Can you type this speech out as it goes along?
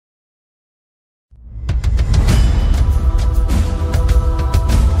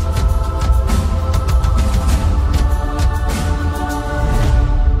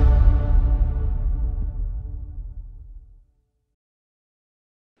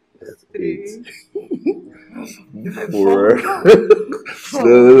That's 3, 4.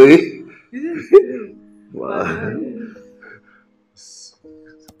 Slowly. 1.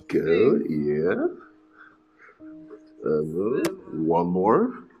 Go. Yeah. One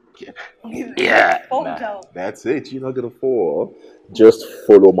more. Yeah. Nah, that's it. You're not gonna fall. Just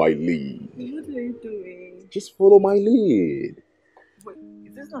follow my lead. What are you doing? Just follow my lead. Wait,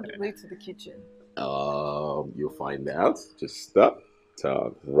 is this not the way to the kitchen? You'll find out. Just stop.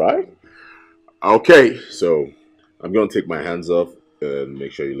 Turn right. Okay, so I'm gonna take my hands off and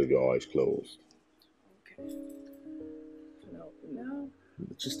make sure you leave your eyes closed. Okay. No.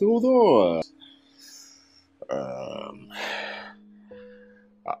 Just hold on. Um,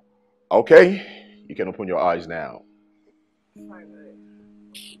 okay, you can open your eyes now. Finally.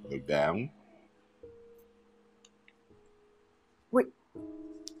 Look down. Wait.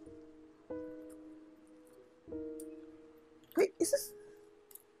 Wait, is this?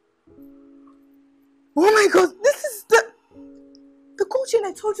 Oh my God! This is the gold chain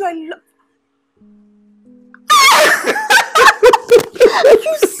I told you I love. Are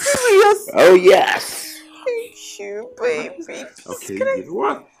you serious? Oh yes. Thank you, baby. Okay, you know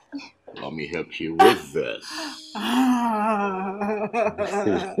what? Let me help you with this.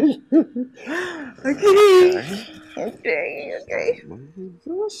 Okay.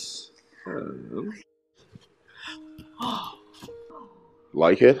 This.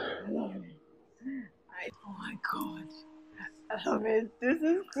 Like it? Oh my God. I love it. This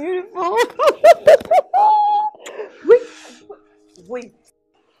is beautiful. Wait.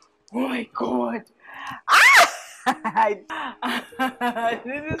 Oh my God.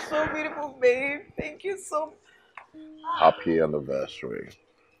 This is so beautiful, babe. Thank you so. Happy anniversary.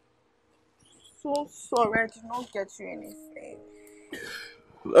 So sorry I did not get you anything.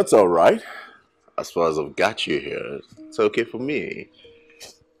 That's all right. As far as I've got you here, it's okay for me.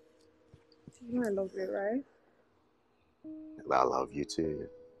 You know I love you, right? And I love you too.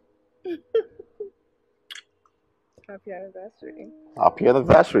 Happy anniversary. Happy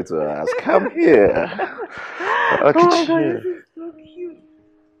anniversary to us. Come here. Look Oh my at God, you. this is so cute.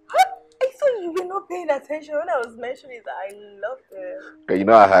 I thought you were not paying attention when I was mentioning that I loved it. You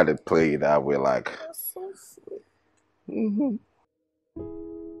know I had it played that way, like. That's so sweet. Mm-hmm.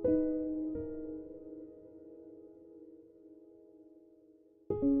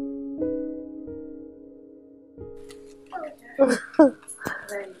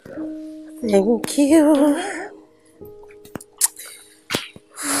 Thank you.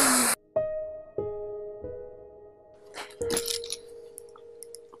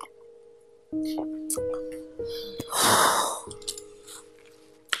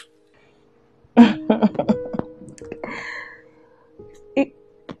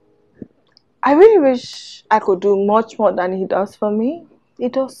 I really wish I could do much more than he does for me. He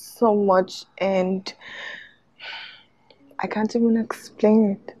does so much and I can't even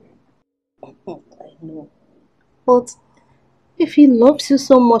explain it. I know. But if he loves you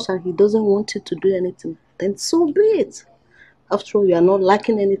so much and he doesn't want you to do anything, then so be it. After all, you are not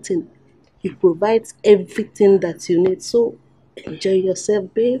lacking anything. He provides everything that you need. So enjoy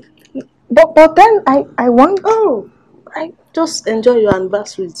yourself, babe. But then I want. Oh, I just enjoy your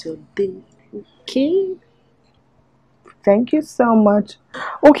anniversary with your day. Okay? Thank you so much.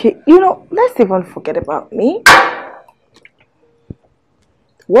 Okay, let's even forget about me.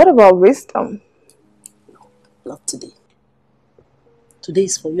 What about wisdom? Not today. Today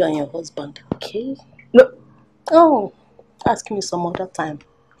is for you and your husband, okay? No. Oh, ask me some other time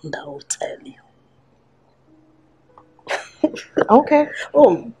and I will tell you. Okay.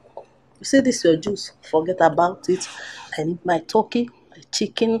 Oh, you see this your juice. Forget about it. I need my turkey, my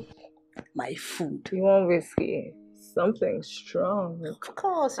chicken, my food. You want whiskey? Something strong. Of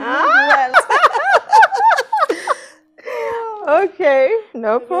course, you know well. Okay,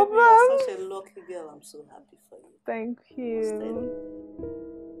 no problem. You're such a lucky girl. I'm so happy for you. Thank you.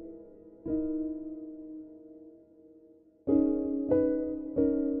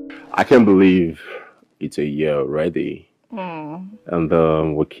 I can't believe it's a year already.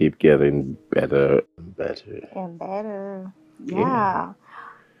 And we keep getting better and better. And better. Yeah.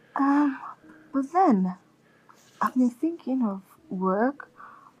 But then I've been thinking of work.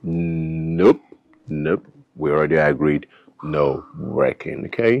 Nope. We already agreed. No working,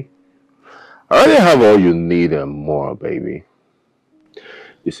 okay? I already have all you need and more, baby.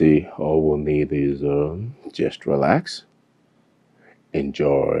 You see, all we'll need is just relax,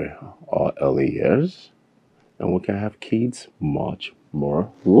 enjoy our early years, and we can have kids much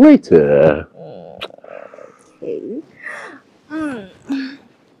more later. Okay.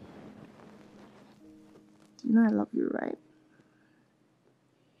 You know I love you, right?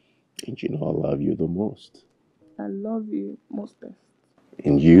 And you know I love you the most. I love you mostest.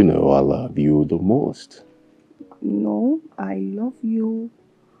 And you know I love you the most. No, I love you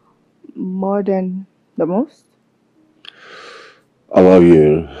more than the most. I love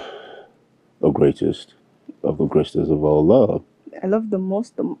you the greatest of all love. I love the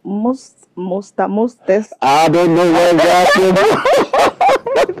most, the mostest. I don't know what that's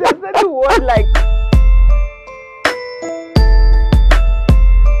There's any word like.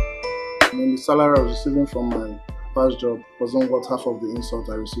 I mean, the salary I was receiving from my past job wasn't worth half of the insult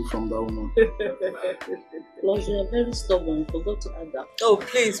I received from that woman. Plus, you are very stubborn. You forgot to add that. Oh,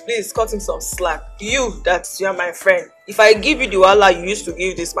 please, cut him some slack. You are my friend. If I give you the wala you used to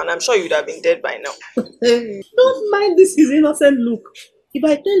give this man, I'm sure you'd have been dead by now. Don't mind this his innocent look. If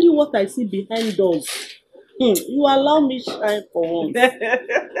I tell you what I see behind doors, you allow me shine for once.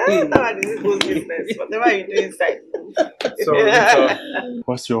 Now this is business. Whatever you do inside. So, Rita,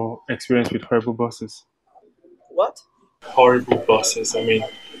 what's your experience with horrible bosses? What? Horrible bosses. I mean,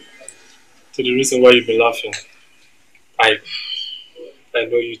 so the reason why you've been laughing, I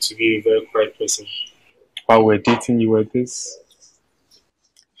know you to be a very quiet person. While we're dating, you were this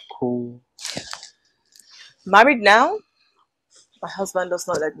cool. Married now? My husband does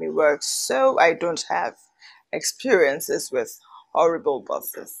not let me work, so I don't have experiences with horrible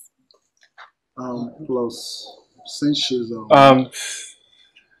bosses. Plus, since she's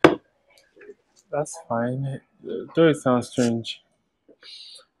That's fine. Though it sounds strange.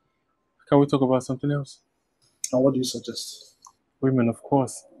 Can we talk about something else? and what do you suggest? Women, of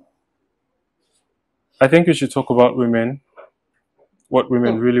course. I think we should talk about women, what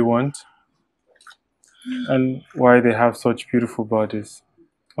women really want, and why they have such beautiful bodies,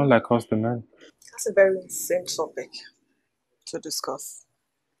 unlike us, the men. That's a very insane topic to discuss.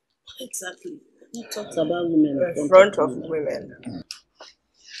 Exactly. Who talks about women In front of women.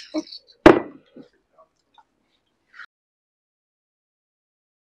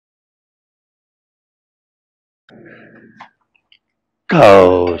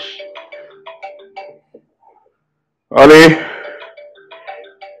 Gosh. Honey,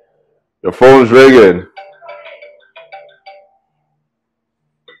 your phone's ringing. Hey,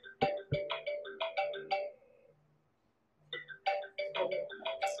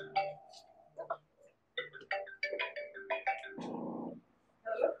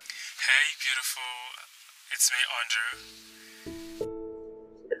 beautiful. It's me, Andrew.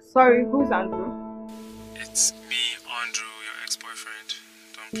 Sorry, who's Andrew? It's me, Andrew, your ex-boyfriend.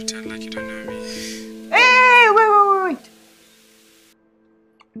 Don't pretend like you don't know me. Hey, wait.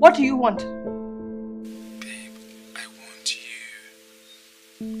 What do you want? Babe, I want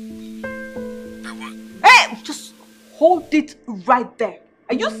you. I want... Hey, just hold it right there.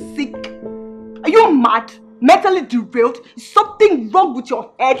 Are you sick? Are you mad? Mentally derailed? Is something wrong with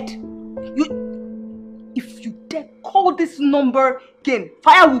your head? If you dare call this number again,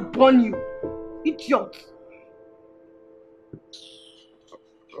 fire will burn you. Idiot.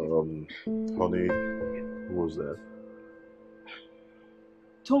 Honey, who was that?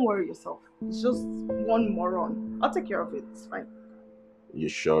 Don't worry yourself. It's just one moron. I'll take care of it. It's fine. You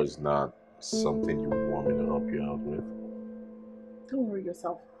sure it's not something you want me to help you out with? Don't worry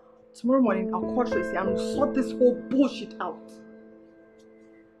yourself. Tomorrow morning, I'll call Tracy and we'll sort this whole bullshit out.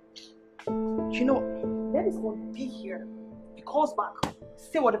 You know, let this one be here. If he calls back,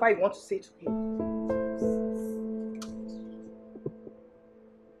 say whatever you want to say to him.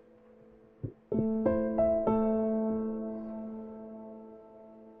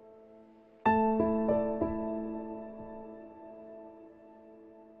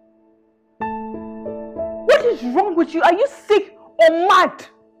 What is wrong with you? Are you sick or mad?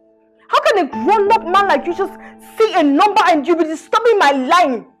 How can a grown-up man like you just see a number and you'll be disturbing my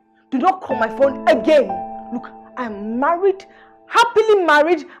line? Do not call my phone again. Look, I'm married, happily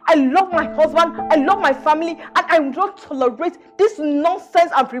married. I love my husband, I love my family, and I will not tolerate this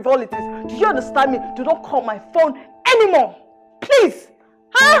nonsense and frivolities. Do you understand me? Do not call my phone anymore. Please.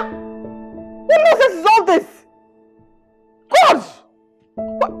 Huh? What nonsense is all this? God!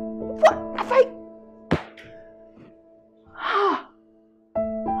 What have I...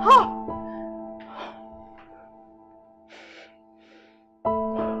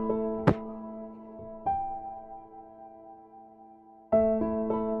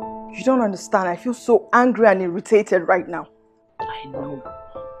 You don't understand. I feel so angry and irritated right now. I know.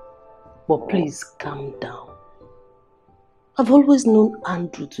 But please calm down. I've always known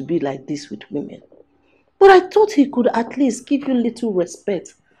Andrew to be like this with women. But I thought he could at least give you little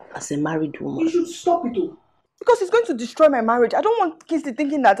respect as a married woman. You should stop it though. Because he's going to destroy my marriage. I don't want Kingsley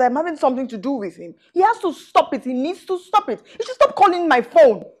thinking that I'm having something to do with him. He has to stop it. He needs to stop it. He should stop calling my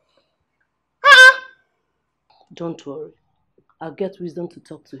phone. Don't worry. I'll get wisdom to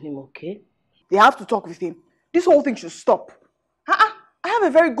talk to him, okay? They have to talk with him. This whole thing should stop. I have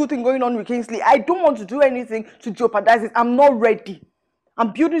a very good thing going on with Kingsley. I don't want to do anything to jeopardize it. I'm not ready.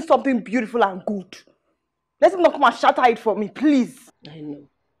 I'm building something beautiful and good. Let him not come and shatter it for me, please. I know.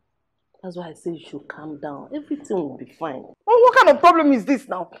 That's why I say you should calm down. Everything will be fine. Well, what kind of problem is this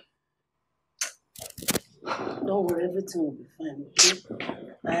now? Don't worry, everything will be fine, okay?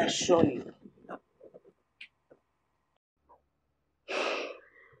 I assure you.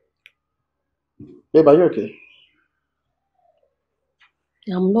 Babe, are you okay?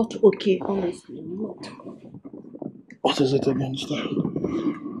 I'm not okay, honestly. I'm not. What is it again, sir?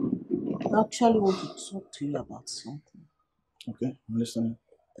 I actually want to talk to you about something. Okay, I'm listening.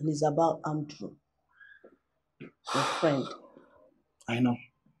 And it's about Andrew, your friend. I know.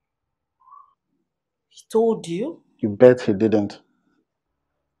 He told you? You bet he didn't.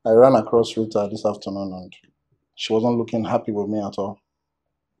 I ran across Rita this afternoon and she wasn't looking happy with me at all.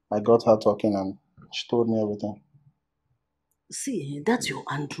 I got her talking and she told me everything. See, that's your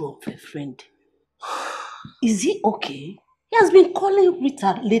Andrew of a friend. Is he okay? He has been calling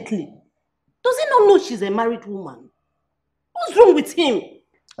Rita lately. Does he not know she's a married woman? What's wrong with him?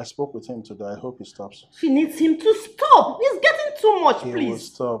 I spoke with him today. I hope he stops. She needs him to stop. He's getting too much, He please. will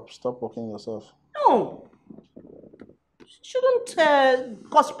stop. Stop working yourself. No. Shouldn't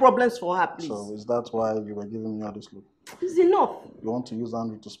cause problems for her, please. So is that why you were giving me all this look? It's enough. You want to use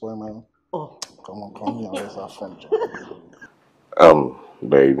Andrew to spoil my own? Oh. Come here and let's have fun.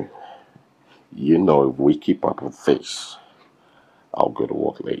 Baby, you know if we keep up with this, I'll go to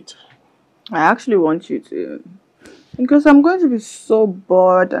work late. I actually want you to. Because I'm going to be so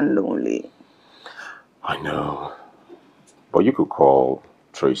bored and lonely. I know. But you could call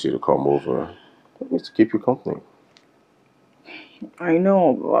Tracy to come over. At least to keep you company. I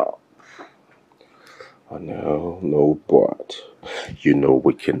know, but... I know, no, but you know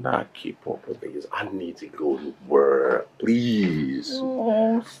we cannot keep up with this. I need to go to work, please.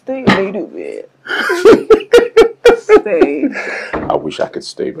 Oh, stay a little bit. Stay. I wish I could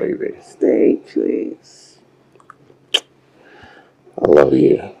stay, baby. Stay, please. I love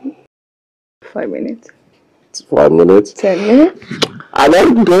you. 5 minutes. 5 minutes? 10 minutes? I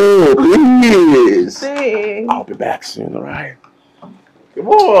gotta go, please. Stay. I'll be back soon, alright? Come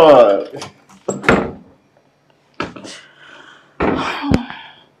on.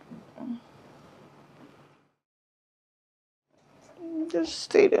 Just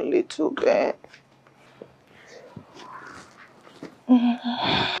stay a little bit.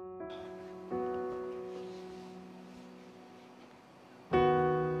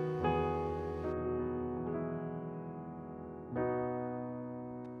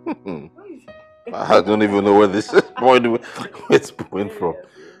 I don't even know where this is going. It's going from.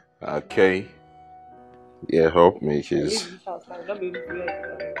 Okay. Yeah, help me, kids.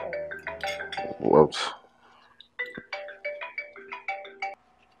 What?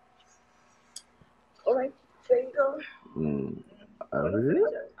 Alright, there you go. Are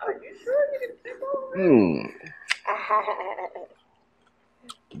you sure you can take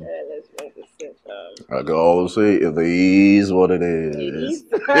let's make this simple. I can always say it is what it is. It is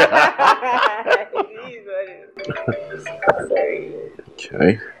what it is. Sorry.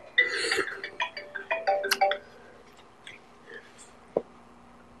 Okay.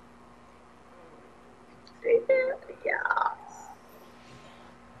 Yeah.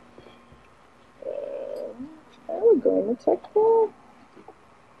 Are we going to check that?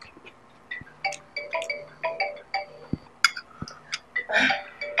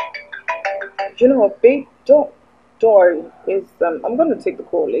 You know what, babe? Don't worry. I'm going to take the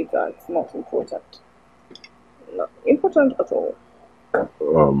call later. It's not important. Not important at all.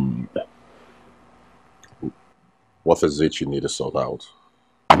 What is it you need to sort out?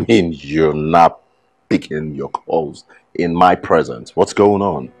 I mean, you're not picking your calls in my presence. What's going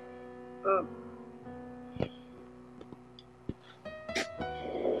on?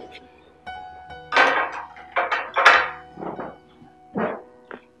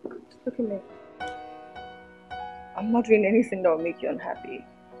 Look at me. I'm not doing anything that will make you unhappy.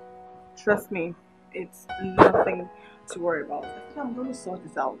 Trust me, it's nothing to worry about. I think I'm going to sort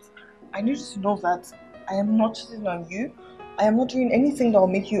this out. I need you to know that I am not cheating on you. I am not doing anything that will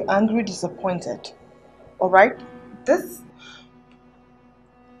make you angry, disappointed. Alright? This...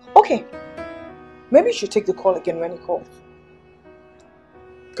 Okay. Maybe you should take the call again when he calls.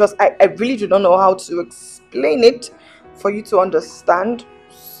 Because I really do not know how to explain it for you to understand.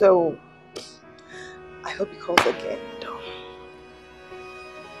 So, I hope he calls again.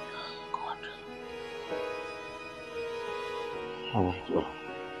 God. Oh.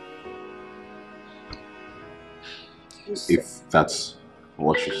 if that's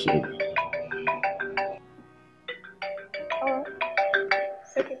what you said. Alright.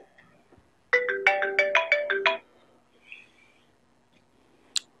 Okay.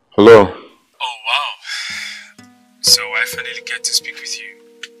 Hello. Oh wow. So I finally get to speak with you.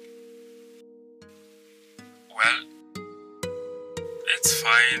 Well, it's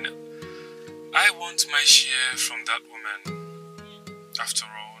fine. I want my share from that woman. After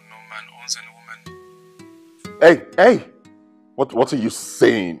all, no man owns any woman. Hey! What are you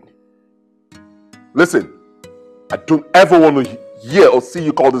saying? Listen, I don't ever want to hear or see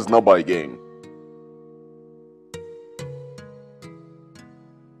you call this number again.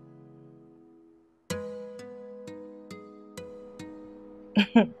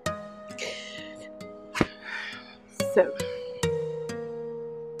 So,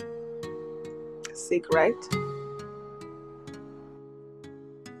 sick, right?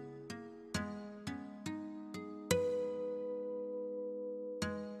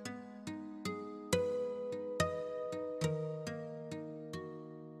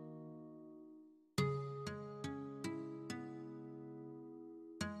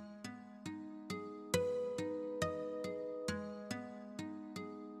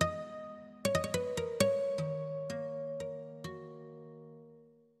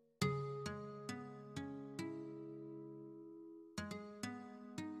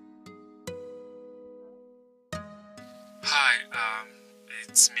 Hi,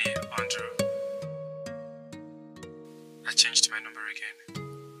 it's me, Andrew. I changed my number again.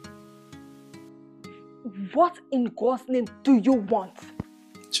 What in God's name do you want?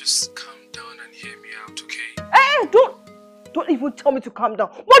 Just calm down and hear me out, okay? Hey, don't even tell me to calm down.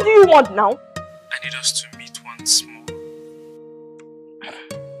 What do you want now? I need us to meet once more.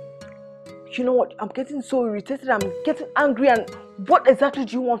 You know what? I'm getting so irritated. I'm getting angry. And what exactly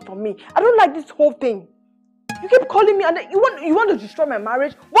do you want from me? I don't like this whole thing. You keep calling me and then you want to destroy my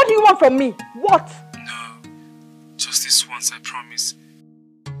marriage? What do you want from me? What? No, just this once, I promise.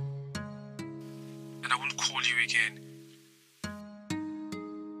 And I won't call you again.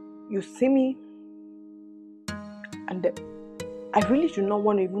 You see me and I really do not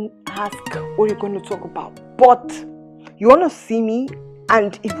want to even ask what you're going to talk about. But you want to see me,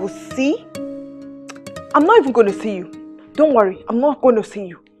 and if you see, I'm not even going to see you. Don't worry, I'm not going to see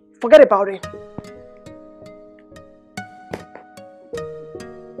you. Forget about it.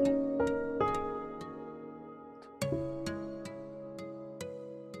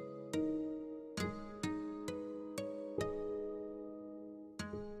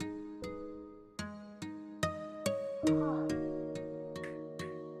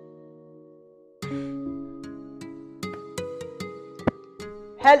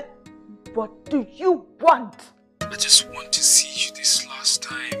 Hell, what do you want? I just want to see you this last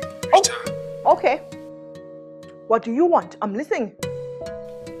time, Rita. Oh, okay. What do you want? I'm listening.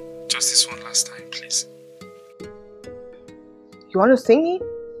 Just this one last time, please. You want to see me?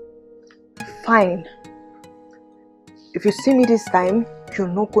 Fine. If you see me this time, you're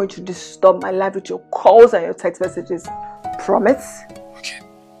not going to disturb my life with your calls and your text messages. Promise? Okay,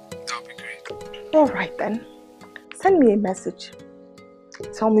 that'll be great. Alright then. Send me a message.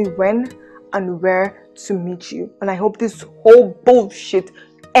 Tell me when and where to meet you. And I hope this whole bullshit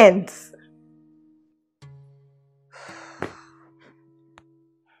ends.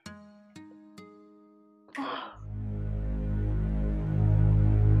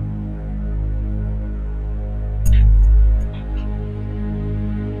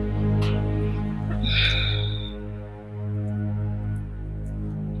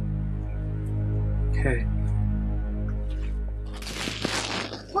 Hey.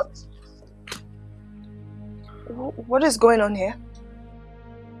 What is going on here?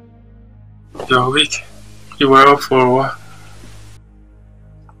 You're awake. You were up for a while.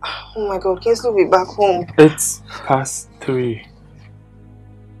 Oh my God, Kingsley will be back home. It's past 3.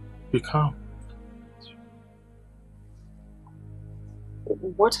 Be calm.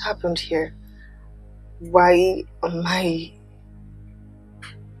 What happened here? Why am I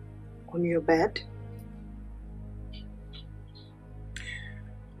on your bed?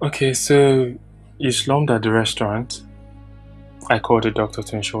 Okay, so you slumped at the restaurant. I called the doctor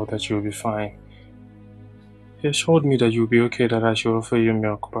to ensure that you'll be fine. He assured me that you'll be okay, that I should offer you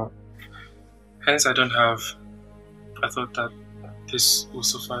milk, but hence I don't have. I thought that this will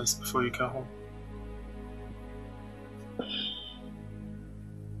suffice before you get home.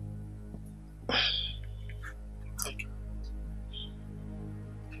 Take it.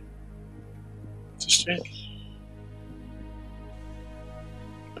 Just drink.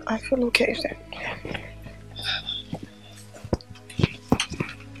 I feel okay then.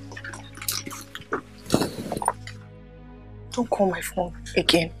 Don't call my phone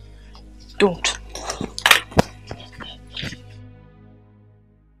again. Don't.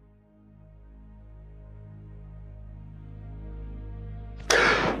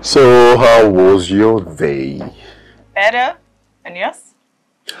 So, how was your day? Better? And yes?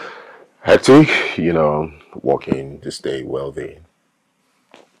 Hectic, working to stay wealthy.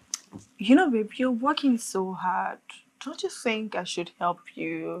 You know, babe, you're working so hard. Don't you think I should help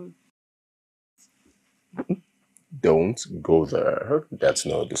you? Don't go there. That's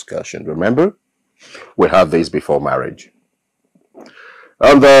no discussion. Remember, we had this before marriage.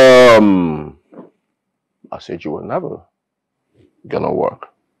 And I said you were never gonna work.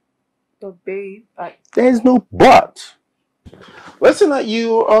 But babe, There's no but. Listen, that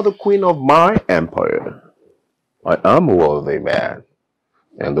you are the queen of my empire. I am a wealthy man,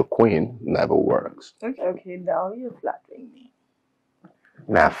 and the queen never works. Okay, now you're flattering me.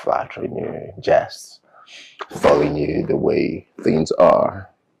 Not flattering you, just telling you the way things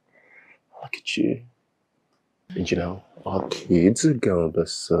are. Look at you. And our kids are gonna be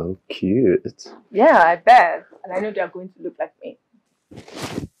so cute. Yeah, I bet. And I know they're going to look like me.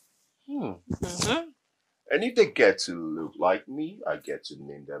 And if they get to look like me, I get to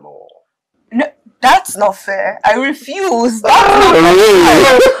name them all. No, that's not fair. I refuse. That's Oh,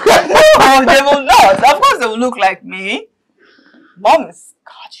 no, they will not. Of course they will look like me. Mom is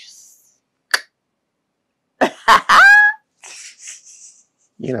gorgeous.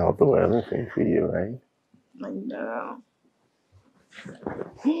 I'll do anything for you, right? I know.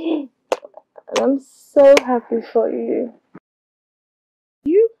 I'm so happy for you.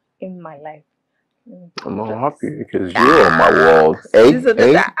 You in my life. I'm not happy because you're on my world. Hey, don't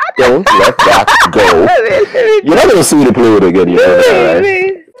let that go. You're not going to see me to play with again, you know that,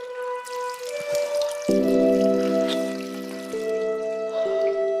 right?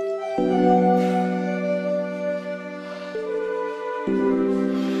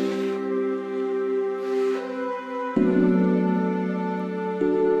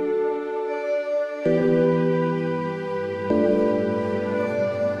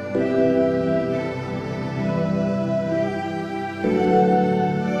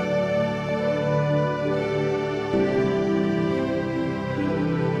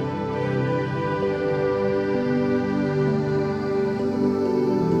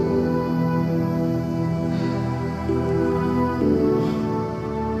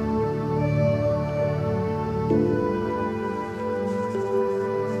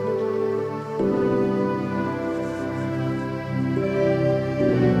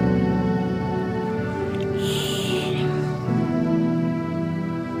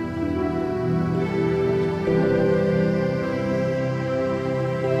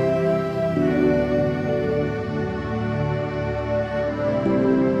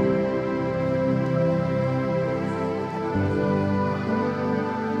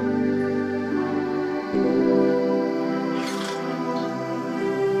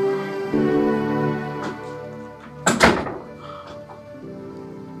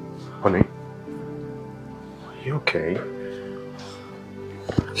 Honey, are you okay?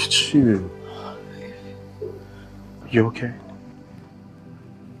 Look at you. You okay?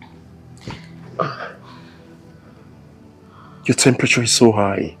 Your temperature is so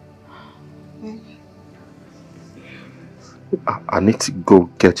high. I need to go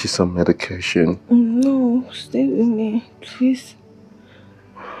get you some medication. No, stay with me, please.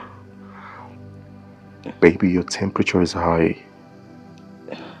 Baby, your temperature is high.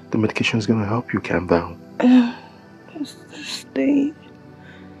 The medication is gonna help you calm down. Just stay.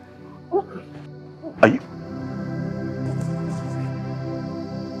 Are you?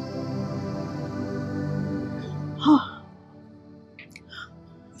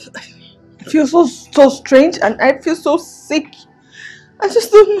 I feel so strange and I feel so sick. I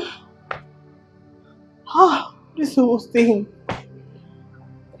just don't know. This whole thing.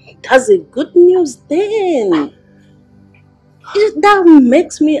 That's a good news then. That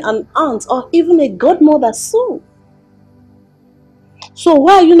makes me an aunt or even a godmother soon. So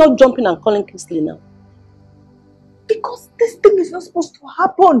why are you not jumping and calling Kingsley now? Because this thing is not supposed to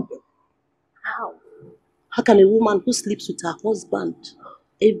happen. How? How can a woman who sleeps with her husband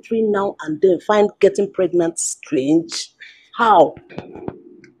every now and then find getting pregnant strange? How?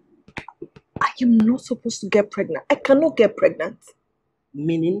 I am not supposed to get pregnant. I cannot get pregnant.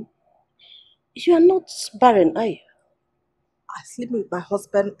 Meaning? You are not barren, are you? I sleep with my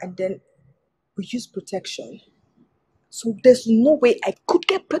husband and then we use protection. So there's no way I could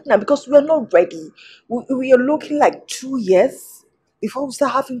get pregnant because we are not ready. We are looking like 2 years before we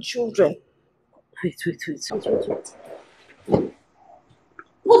start having children. Wait.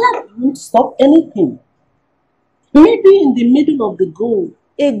 Well, that won't stop anything. Maybe in the middle of the goal,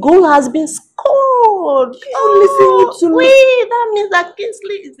 a goal has been scored. Listen to me. Wait, that means that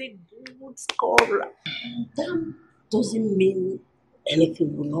Kingsley is a good scorer. That doesn't mean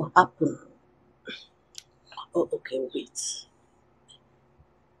anything will not happen. Oh, okay, wait.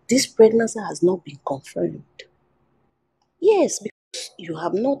 This pregnancy has not been confirmed. Yes, because you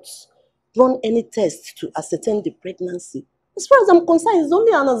have not run any tests to ascertain the pregnancy. As far as I'm concerned, it's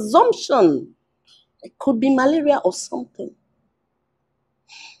only an assumption. It could be malaria or something.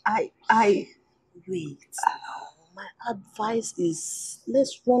 Wait. My advice is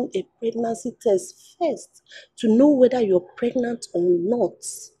let's run a pregnancy test first to know whether you're pregnant or not.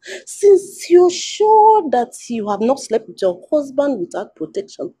 Since you're sure that you have not slept with your husband without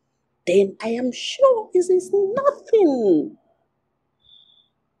protection, then I am sure it is nothing.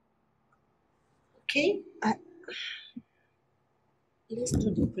 Okay? Let's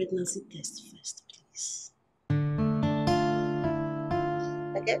do the pregnancy test first, please.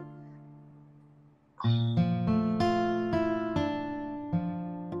 Okay?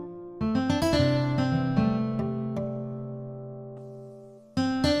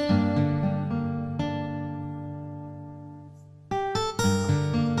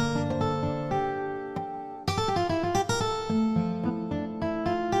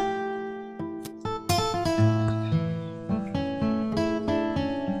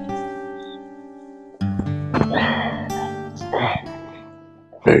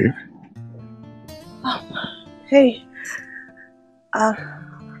 Babe. Hey, I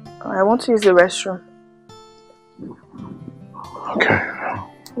want to use the restroom. Okay.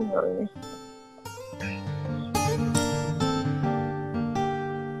 Sorry.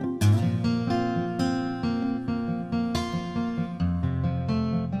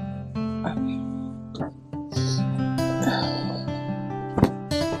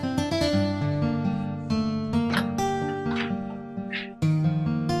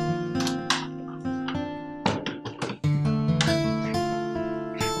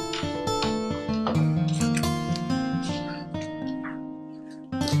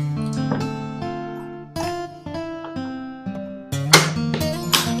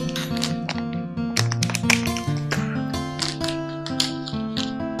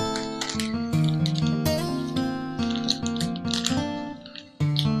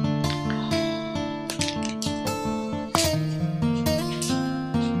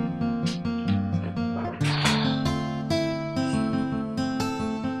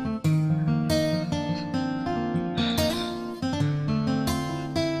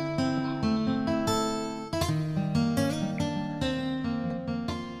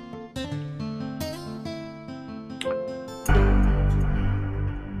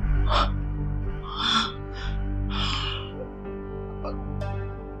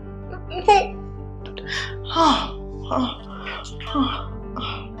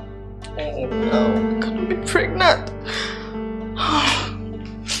 Oh no, I can't be pregnant.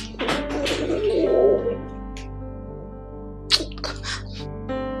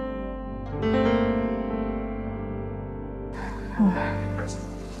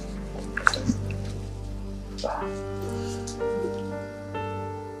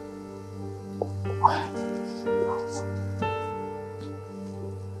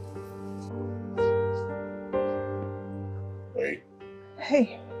 Hey,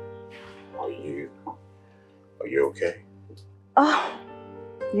 Hey. Are you okay? Oh,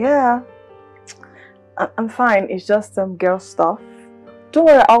 yeah. I'm fine. It's just some girl stuff. Don't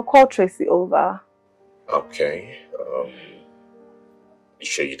worry, I'll call Tracy over. Okay. You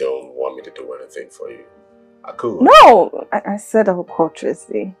sure you don't want me to do anything for you? I could. No, I said I'll call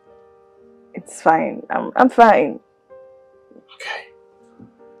Tracy. It's fine. I'm fine. Okay.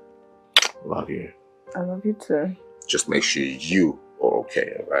 Love you. I love you too. Just make sure you are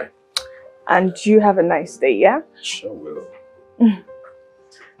okay, alright? And you have a nice day, yeah? Sure will.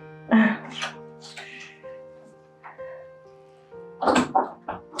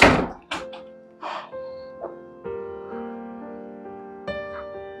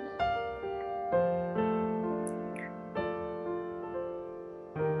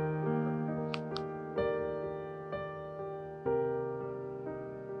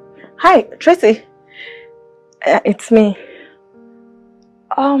 Hi, Tracy. It's me.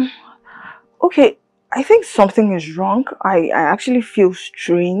 Okay, I think something is wrong. I actually feel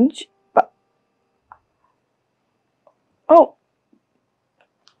strange, but... Oh,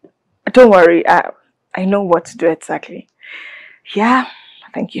 don't worry. I know what to do exactly. Yeah,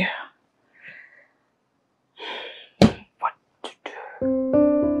 thank you. What to do?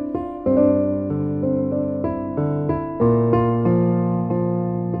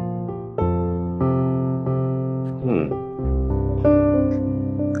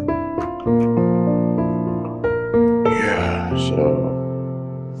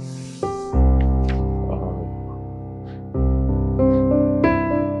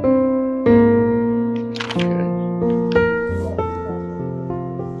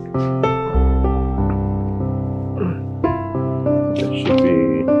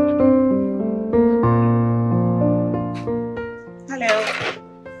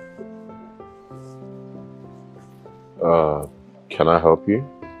 Can I help you?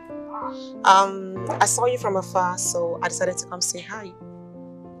 I saw you from afar, so I decided to come say hi.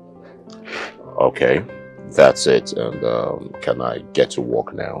 Okay, that's it. And can I get to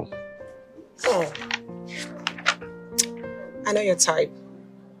work now? Oh, I know your type.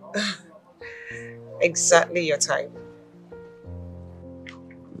 Exactly your type.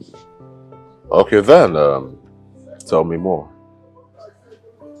 Okay then, tell me more.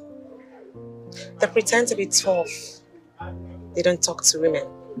 They pretend to be tough. They don't talk to women.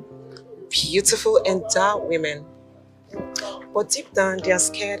 Beautiful, endowed women. But deep down, they are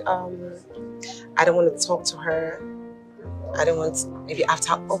scared. I don't want to talk to her. I don't want, maybe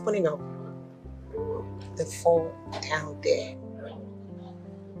after opening up, they fall down there.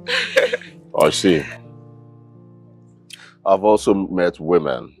 I see. I've also met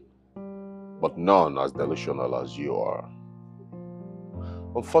women, but none as delusional as you are.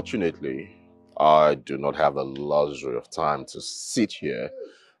 Unfortunately, I do not have the luxury of time to sit here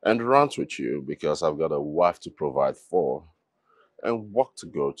and rant with you because I've got a wife to provide for and work to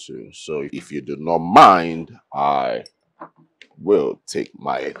go to. So if you do not mind, I will take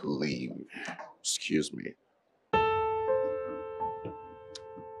my leave. Excuse me.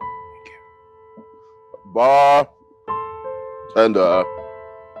 Bartender,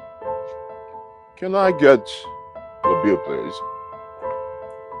 can I get the bill, please?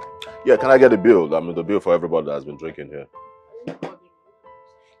 Yeah, can I get the bill? I mean, the bill for everybody that has been drinking here.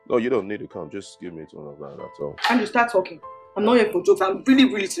 No, you don't need to come. Just give me 2 of that, that's all. Andrew, start talking. I'm not here for jokes. I'm really,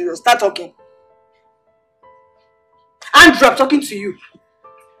 really serious. Start talking. Andrew, I'm talking to you.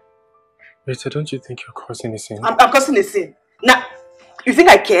 Rita, don't you think you're causing a sin? I'm causing a sin. Now, you think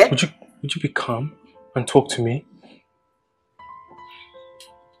I care? Would you be calm and talk to me?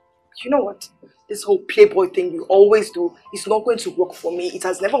 You know what? This whole playboy thing you always do is not going to work for me. It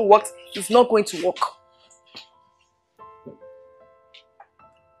has never worked. It's not going to work.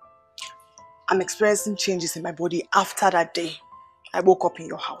 I'm experiencing changes in my body after that day I woke up in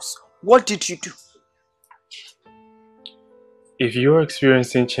your house. What did you do? If you're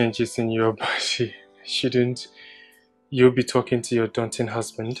experiencing changes in your body, shouldn't you be talking to your daunting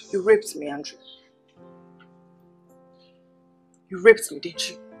husband? You raped me, Andrew. You raped me, didn't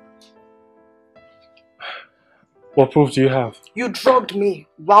you? What proof do you have? You drugged me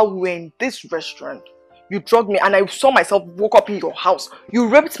while we were in this restaurant. You drugged me and I saw myself woke up in your house. You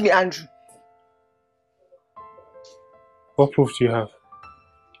raped me, Andrew. What proof do you have?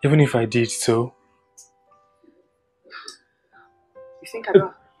 Even if I did so. You think I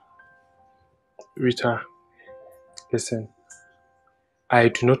don't? Rita, listen. I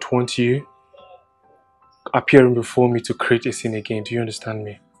do not want you appearing before me to create a scene again. Do you understand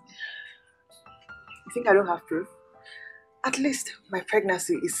me? You think I don't have proof? At least my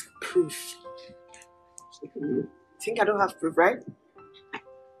pregnancy is proof. You think I don't have proof, right?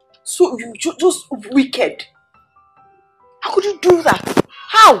 So you just wicked. How could you do that?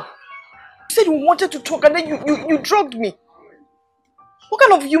 How? You said you wanted to talk and then you drugged me. What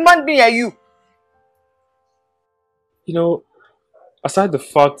kind of human being are you? You know, aside the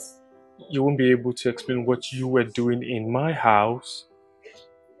fact you won't be able to explain what you were doing in my house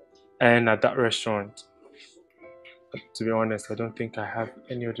and at that restaurant, to be honest, I don't think I have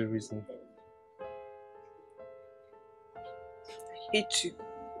any other reason. I hate you.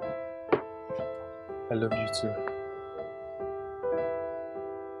 I love you too.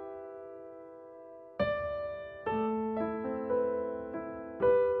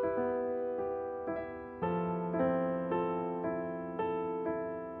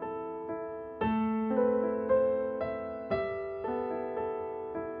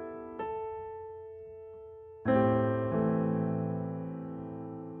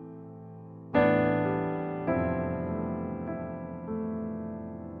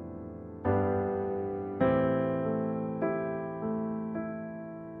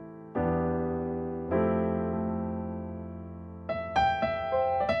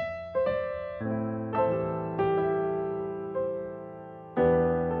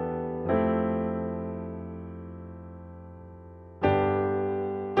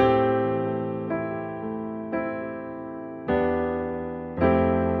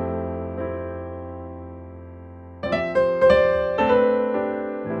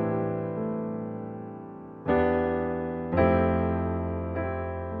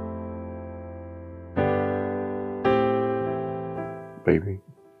 Baby,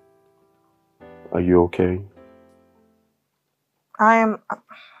 are you okay? I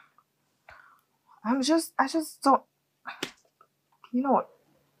just don't, you know what?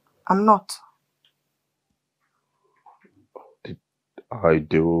 I'm not. Did I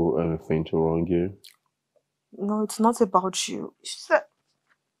do anything to wrong you? No, it's not about you. She said,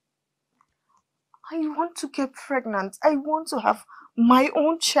 I want to get pregnant. I want to have my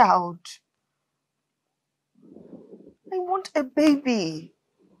own child. I want a baby.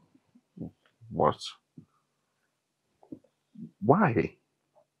 What? Why?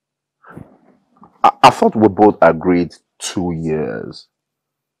 I thought we both agreed 2 years.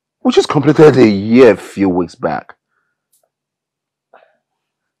 We just completed a year a few weeks back.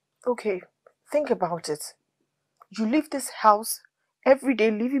 Okay, think about it. You leave this house every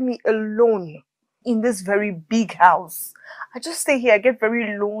day, leaving me alone in this very big house. I just stay here, I get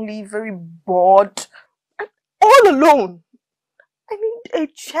very lonely, very bored, all alone. I need a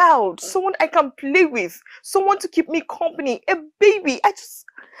child, someone I can play with, someone to keep me company, a baby.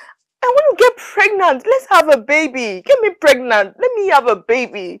 I want to get pregnant. Let's have a baby. Get me pregnant. Let me have a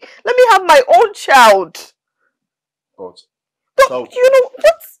baby. Let me have my own child. But Don't you know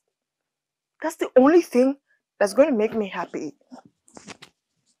what? That's the only thing that's going to make me happy.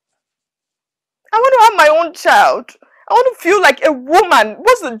 I want to have my own child. I want to feel like a woman.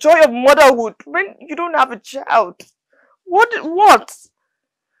 What's the joy of motherhood when you don't have a child? What?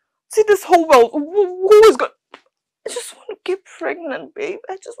 See this whole world. Who is going? I just want to get pregnant, babe.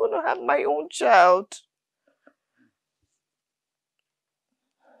 I just want to have my own child.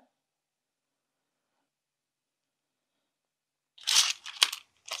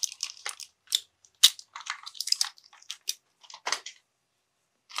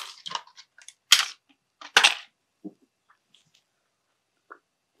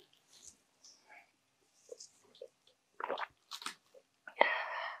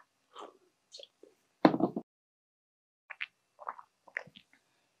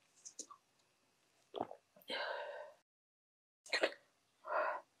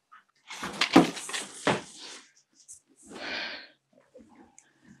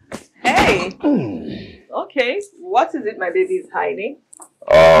 Hey. Okay. What is it my baby is hiding?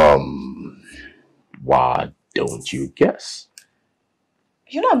 Why don't you guess?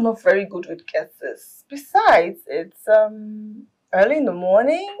 You know I'm not very good with guesses. Besides, it's early in the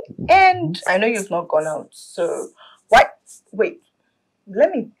morning and I know you've not gone out. So what? Wait,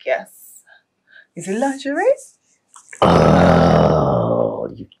 let me guess. Is it lingerie? Oh,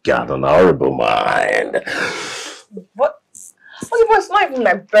 you got an horrible mind. What? Okay, but it's not even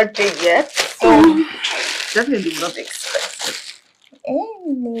my birthday yet. So definitely not expect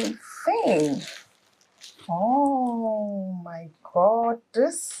anything. Oh my god,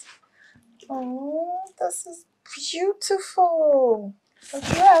 this is beautiful. A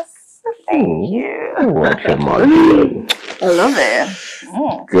dress. Thank you. Welcome, my dear. I love it.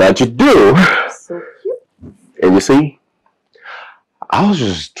 Glad you do. So cute. And you see, I was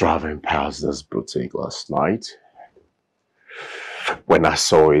just driving past this boutique last night when I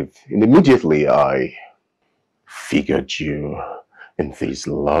saw it, and immediately I figured you in this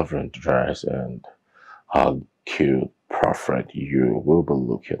lovely dress and how cute, perfect you will be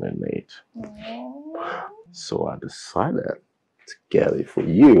looking in it. So I decided to get it for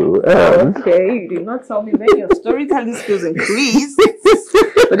you. And Okay, you did not tell me when your storytelling skills increase.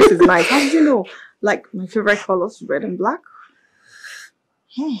 But this is nice. How did you know? Like my favorite colors, red and black.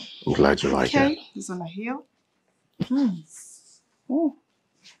 I'm glad you like it. This on a heel. Look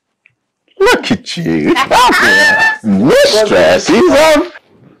at you. No stress. He's on.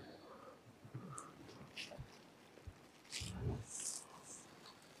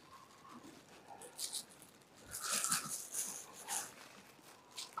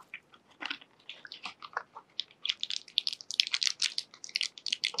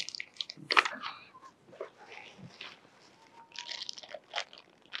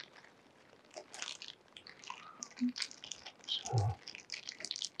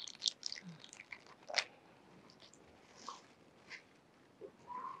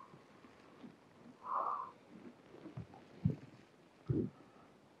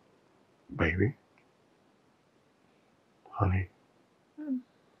 Baby. Honey.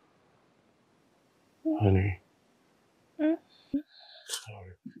 Honey. Sorry.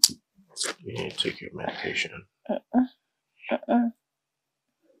 You need to take your medication.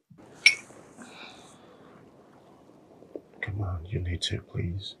 Come on, you need to,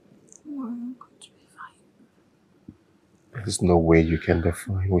 please. I'm going to be fine. There's no way you can be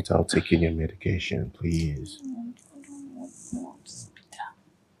fine without taking your medication, please. I don't want more hospital.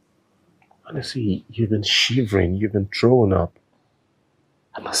 Honestly, you've been shivering, you've been throwing up.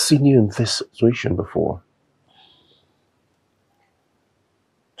 I've not seen you in this situation before.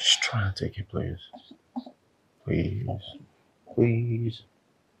 Just try and take it, please. Please. Please.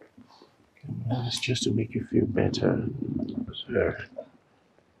 Come on, it's just to make you feel better. Sir.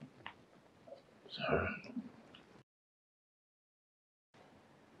 Sir.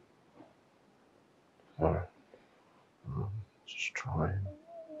 Just try.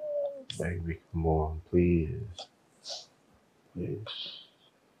 Baby, come on, please. Please.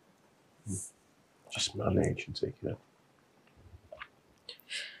 Just manage and take it.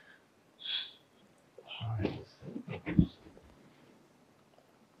 Alright.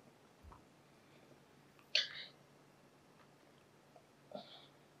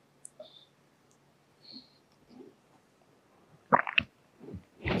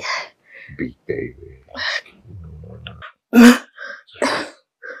 Big baby.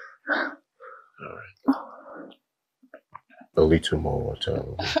 Alright. A little more water.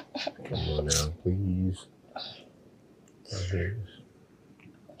 Come on now, please. Please.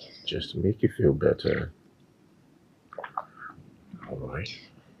 Just to make you feel better. Alright.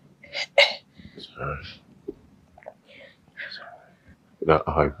 Sorry. Now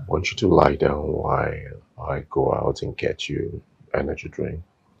I want you to lie down while I go out and get you energy drink.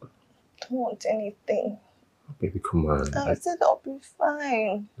 I don't want anything. Oh, baby, come on. I said I'll be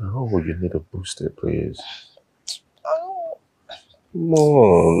fine. No, you need a booster, please. Oh. Come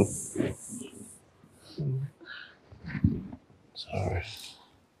on. Sorry.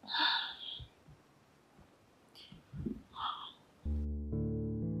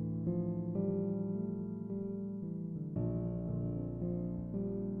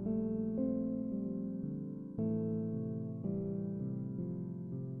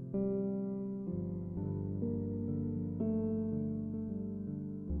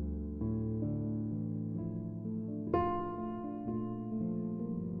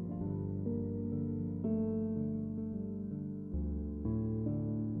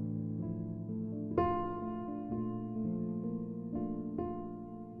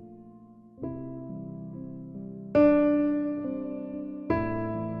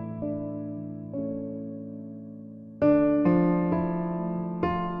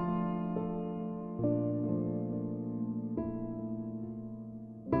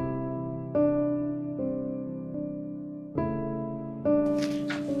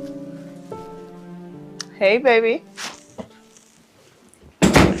 Hey, baby.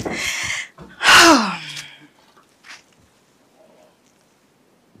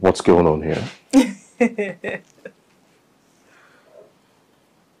 What's going on here?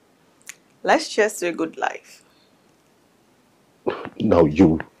 Let's cheers to a good life. No,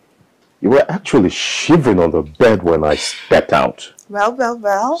 you were actually shivering on the bed when I stepped out.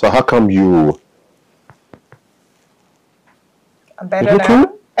 Well. So how come you... I'm better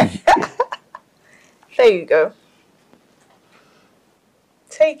now. There you go.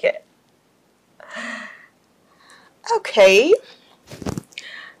 Take it. Okay.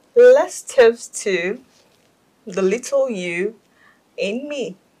 Let's toast to the little you in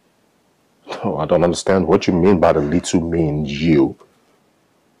me. Oh, I don't understand what you mean by the little me in you.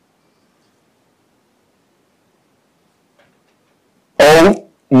 Oh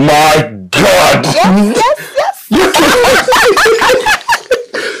my God! Yes.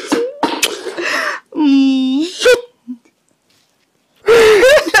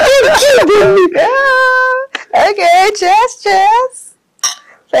 Okay, cheers.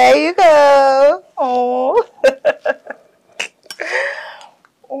 There you go. Oh.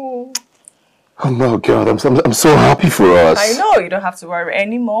 Oh my God, I'm so happy for us. I know, you don't have to worry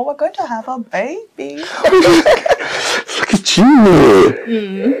anymore. We're going to have a baby. Look at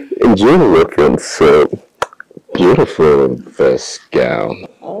you. Enjoy the reference. Beautiful first gown.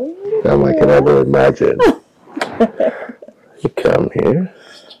 I can ever imagine. You come here.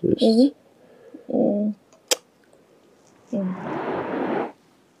 Just...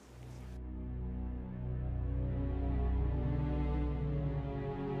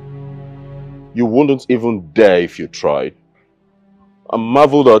 You wouldn't even dare if you tried. I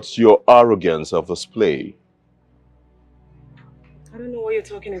marveled at your arrogance of display. I don't know what you're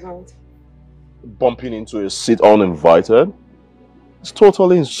talking about. Bumping into a seat uninvited? It's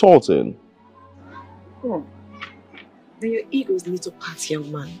totally insulting. Then your egos need to pass, young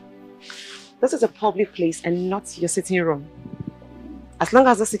man. This is a public place and not your sitting room. As long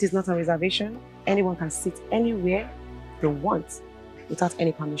as the seat is not a reservation, anyone can sit anywhere they want without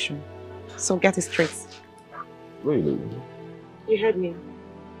any permission. So get it straight. Really? You heard me.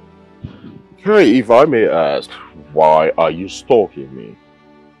 Hey, if I may ask, why are you stalking me?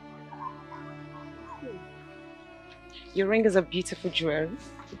 Your ring is a beautiful jewel.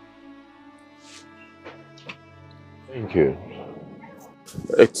 Thank you.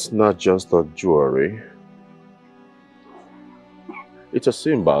 It's not just a jewelry. It's a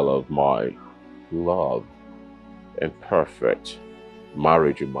symbol of my love and perfect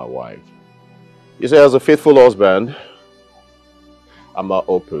marriage with my wife. You see, as a faithful husband, I'm not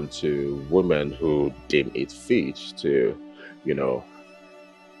open to women who deem it fit to you know,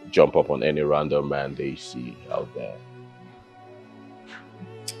 jump up on any random man they see out there.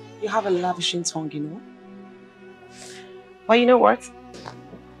 You have a lavishing tongue, you know. But you know what?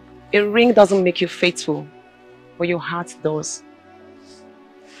 A ring doesn't make you faithful, but your heart does.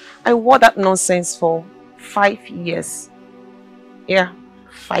 I wore that nonsense for 5 years. Yeah,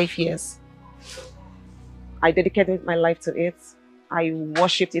 5 years. I dedicated my life to it. I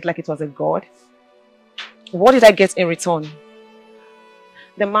worshipped it like it was a god. What did I get in return?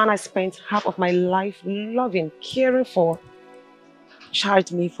 The man I spent half of my life loving, caring for,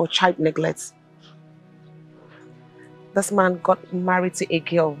 charged me for child neglect. This man got married to a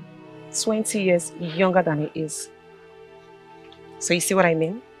girl 20 years younger than he is. So you see what I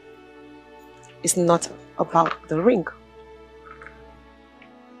mean? It's not about the ring.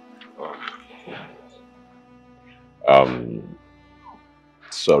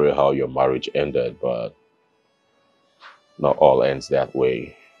 Sorry how your marriage ended, but not all ends that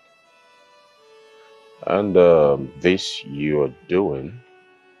way. And this you're doing,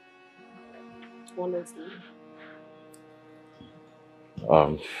 Honestly.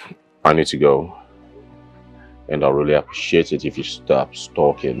 I need to go. And I really appreciate it if you stop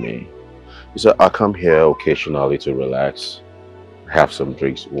stalking me. You said I come here occasionally to relax, have some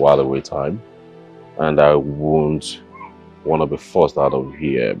drinks while away time, and I won't want to be forced out of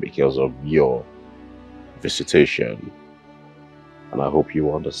here because of your visitation. And I hope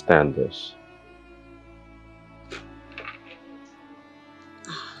you understand this.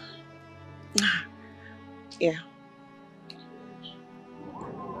 Yeah.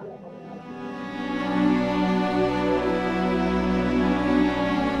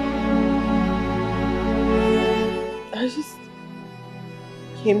 I just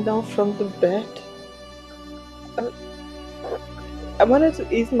came down from the bed. I wanted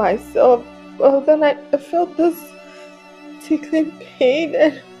to ease myself, but then I felt this tickling pain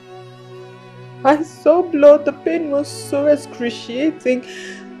and I saw blood. The pain was so excruciating.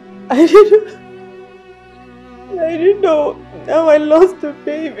 I didn't know. Now I lost the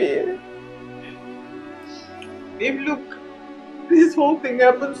baby. Babe, look, this whole thing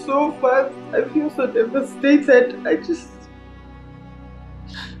happened so fast. I feel so devastated. I just...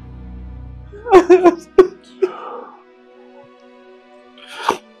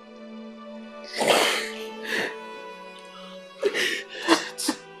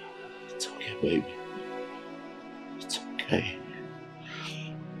 It's okay, baby. It's okay.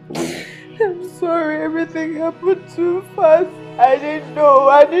 I'm sorry, everything happened too fast. I didn't know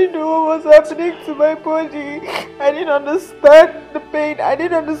what was happening to my body. I didn't understand the pain. I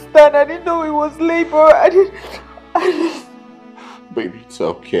didn't know it was labor. I didn't... Baby, it's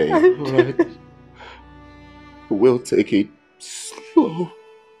okay. Alright. We'll take it slow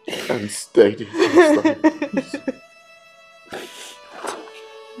and steady this time.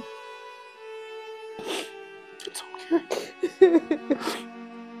 It's okay.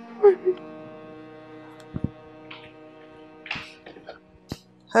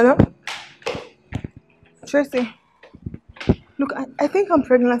 Hello? Tracy. Look, I think I'm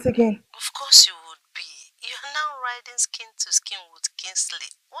pregnant again. Of course you would be. You're now riding skin to skin with Kingsley.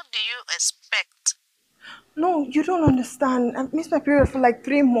 What do you expect? No, you don't understand. I missed my period for like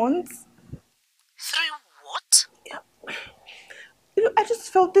 3 months. 3 what? You know, I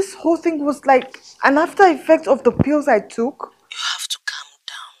just felt this whole thing was like an after effect of the pills I took. You have to calm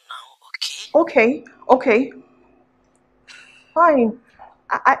down now, okay? Okay. Fine.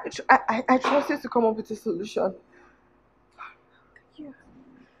 I trust you to come up with a solution. Yeah.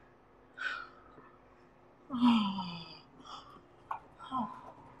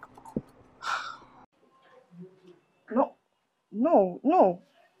 No.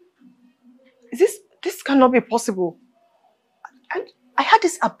 This cannot be possible. I had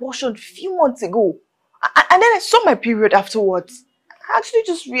this abortion a few months ago. And then I saw my period afterwards. I actually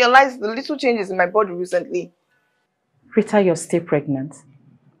just realized the little changes in my body recently. Rita, you're still pregnant.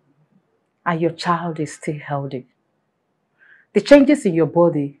 And your child is still healthy. The changes in your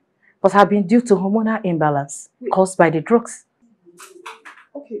body must have been due to hormonal imbalance caused by the drugs.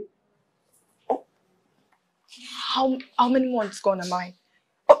 Okay. Oh, how many months gone am I?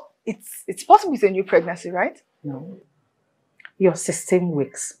 Oh, it's possible it's a new pregnancy, right? No. You're 16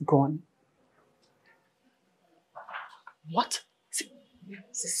 weeks gone. What?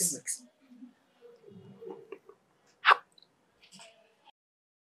 16 weeks.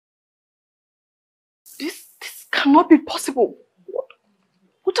 This cannot be possible.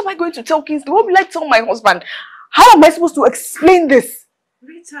 What am I going to tell Kingsley? What will I tell my husband? How am I supposed to explain this?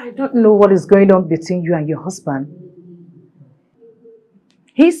 Rita, I don't know what is going on between you and your husband.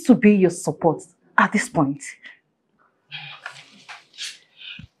 He's to be your support at this point.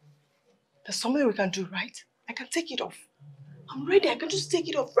 There's something we can do, right? I can take it off. I'm ready. I can just take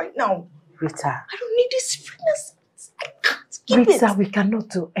it off right now. Rita. I don't need this pregnancy. I can't keep it. Rita, we cannot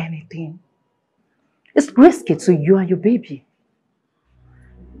do anything. It's risky to you and your baby.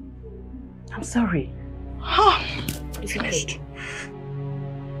 I'm sorry. Huh? It's okay.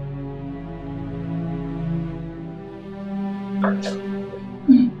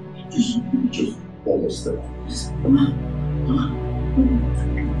 Just almost there. Just manage.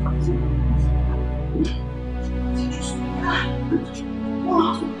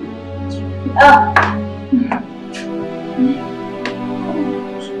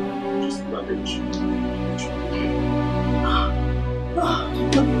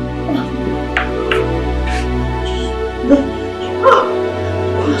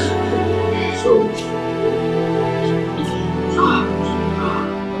 So.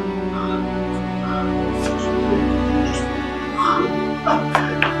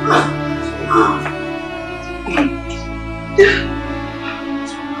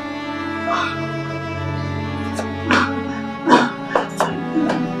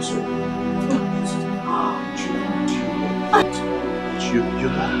 You're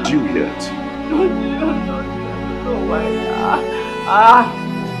not due yet. No.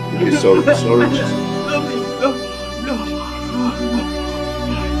 Okay, sorry. No.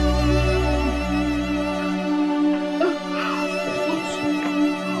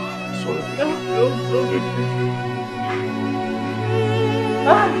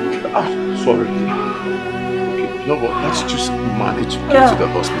 Sorry. Okay, you know what? Let's just manage to get to the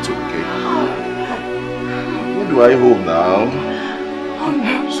hospital, okay? Where do I hold now?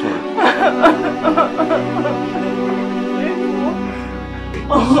 Sorry.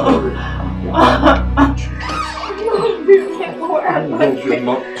 No, you're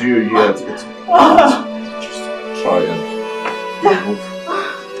not due yet. It's just try and move.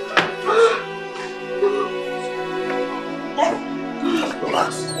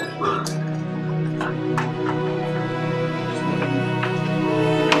 Relax.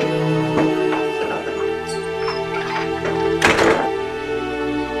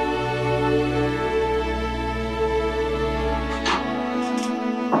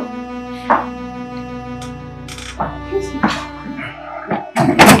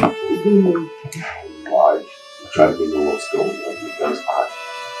 Why? I'm trying to know what's going on because I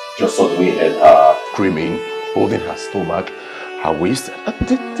just suddenly heard her screaming, holding her stomach, her waist.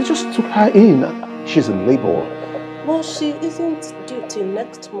 They just took her in. She's in labor. Well, she isn't due till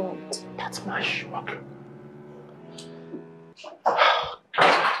next month. That's my shock.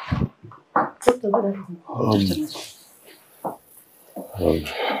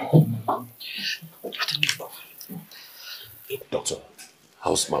 Doctor,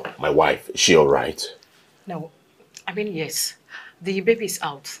 how's my wife? Is she alright? No, I mean, yes. The baby is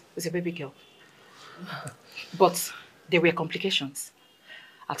out. It's a baby girl. But there were complications.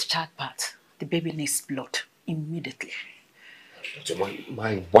 At childbirth, the baby needs blood immediately. Doctor,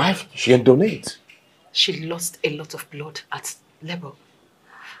 my wife, she can donate. She lost a lot of blood at labor.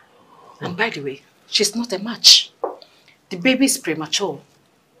 And by the way, she's not a match. The baby is premature.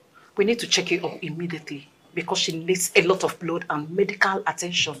 We need to check it up immediately because she needs a lot of blood and medical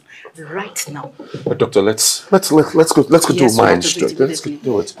attention right now. But doctor, let's go Yes, do mine. Let's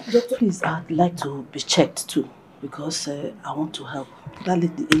do it. Doctor, please, I'd like to be checked too because I want to help. That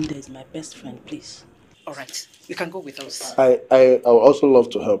lady in there is my best friend, please. All right, you can go with us. I would also love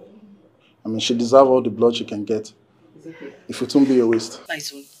to help. I mean, she deserves all the blood she can get. If it won't be a waste.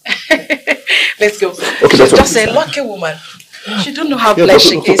 Nice one. Let's go. Okay, She's just a lucky woman. She don't know how Yeah,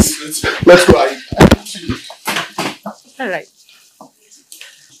 blessed doctor, she is. Let's go. All right.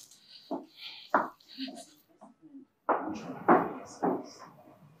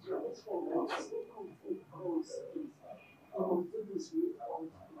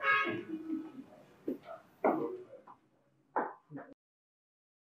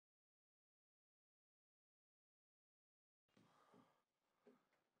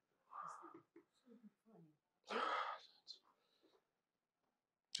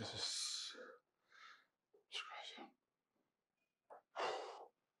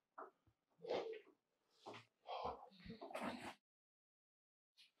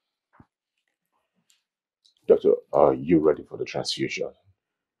 Doctor, are you ready for the transfusion?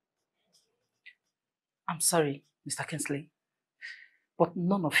 I'm sorry, Mr. Kingsley, but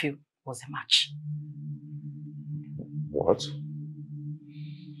none of you was a match. What?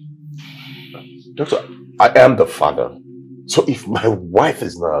 Doctor, I am the father. So if my wife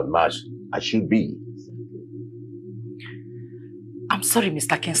is not a match, I should be. I'm I'm sorry,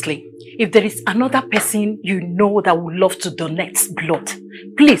 Mr. Kingsley. If there is another person you know that would love to donate blood,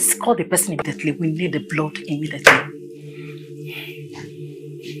 please call the person immediately. We need the blood immediately.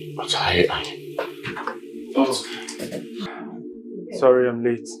 But Sorry, I'm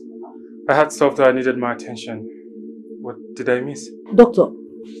late. I had stuff that needed my attention. What did I miss? Doctor,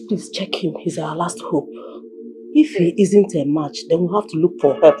 please check him. He's our last hope. If he isn't a match, then we'll have to look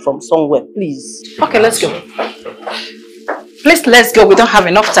for help from somewhere, please. Okay, let's go. Please, let's go. We don't have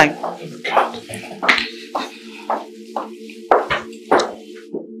enough time.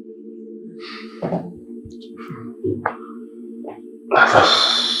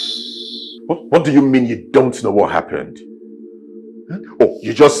 What do you mean you don't know what happened? Oh,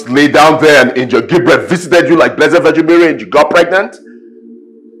 you just lay down there and Angel Gabriel visited you like Blessed Virgin Mary and you got pregnant?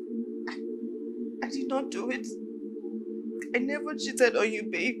 I did not do it. I never cheated on you,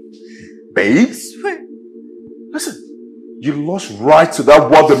 babe. Babe? I swear. Listen, you lost right to that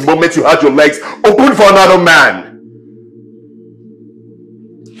world the moment you had your legs open for another man.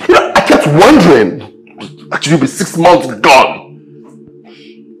 You know, I kept wondering, actually you'll be 6 months gone.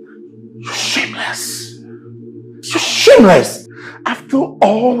 You're shameless. You're shameless. After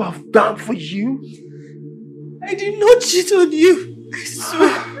all I've done for you. I did not cheat on you. I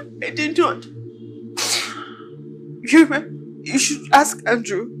swear, I did not. You should ask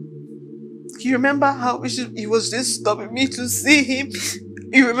Andrew. You remember how he was just stopping me to see him?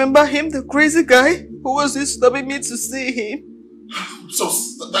 You remember him, the crazy guy who was just stopping me to see him? So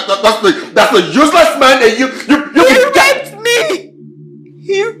that's the useless man that you He raped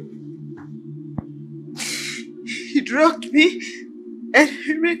me! He drugged me and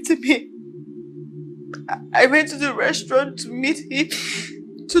he raped me. I went to the restaurant to meet him,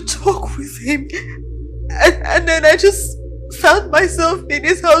 to talk with him, and then I just found myself in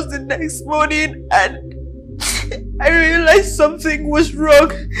his house the next morning and I realized something was wrong.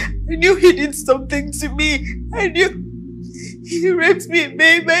 I knew he did something to me. I knew he raped me,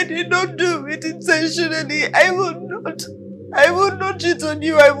 babe. I did not do it intentionally. I would not cheat on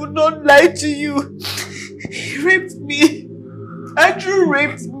you. I would not lie to you. He raped me. Andrew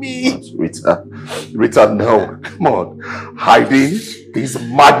raped me. Rita, no. Come on. Hiding this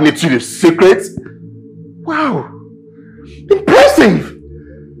magnitude of secrets? Wow. Impressive.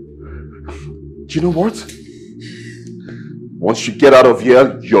 Do you know what? Once you get out of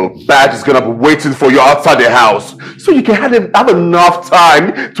here, your bag is gonna be waiting for you outside the house. So you can have enough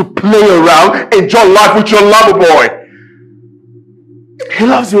time to play around, enjoy life with your lover boy. He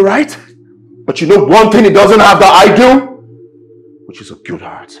loves you, right? But you know one thing he doesn't have that I do? Which is a good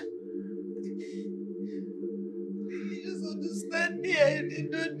heart. You just understand me. I did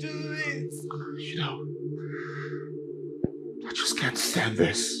not do it. You know, I just can't stand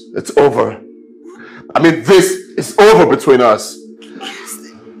this. It's over. I mean, this is over between us.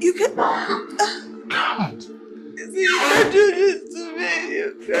 You can... God. You can't do this to me.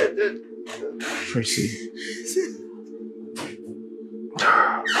 You can't do this to me. Tracy.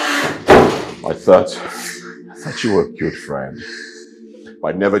 I thought you were a good friend.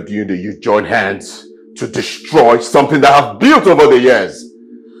 But I never knew that you join hands to destroy something that I've built over the years.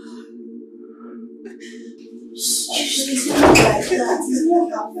 She's not like that. It's not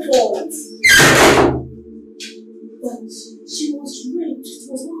her fault. But she was raped. It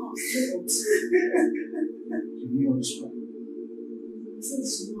was not her fault. You know this one. It's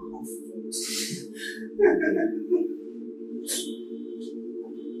not her fault.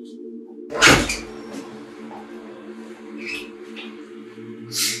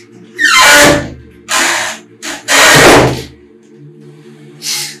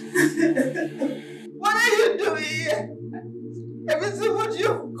 What are you doing here? Everything what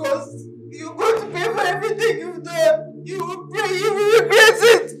you've caused, you're going to pay for everything you've done. You will pay, you will regret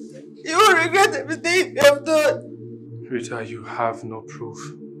it. You will regret everything you have done. Rita, you have no proof.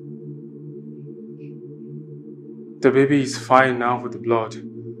 The baby is fine now with the blood.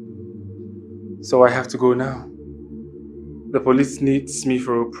 So I have to go now. The police needs me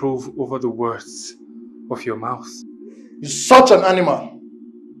for a proof over the words of your mouth. You're such an animal.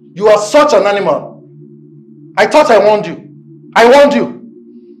 You are such an animal. I thought I warned you. I warned you.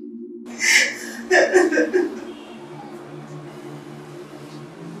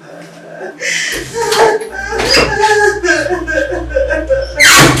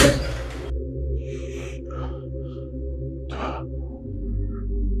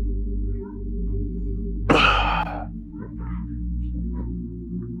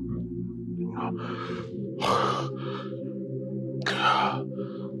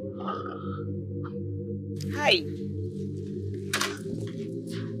 Hi.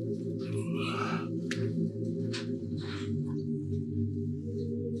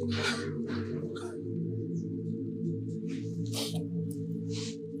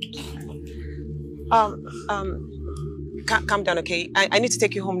 Calm down, okay? I need to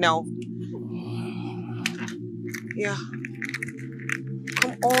take you home now. Yeah.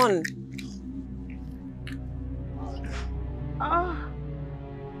 Come on.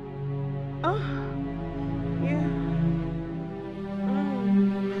 Yeah.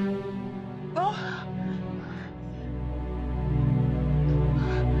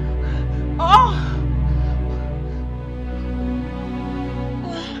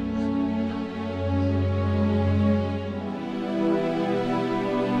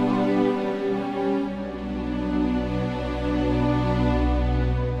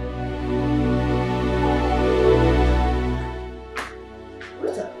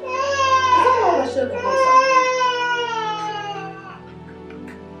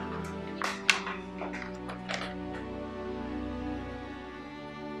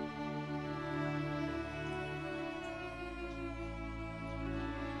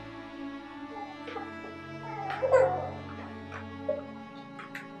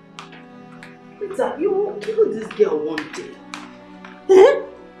 Rita, you will kill this girl one day. Eh?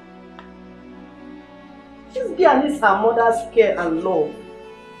 This girl needs her mother's care and love.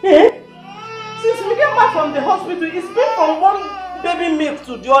 Eh? Since we came back from the hospital, it's been from one baby milk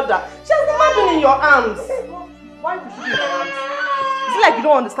to the other. She has never been in your arms. Why would she be in my arms? Is it like you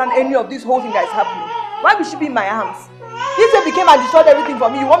don't understand any of this whole thing that is happening? Why would she be in my arms? This baby came and destroyed everything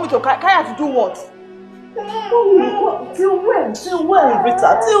for me. You want me to carry her to do what? Till when? Till when,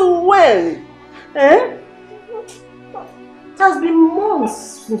 Rita? Till when? Eh? It has been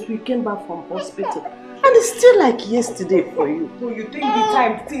months since we came back from hospital. And it's still like yesterday for you. So you think the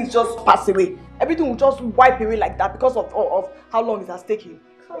time things just pass away? Everything will just wipe away like that because of how long it has taken?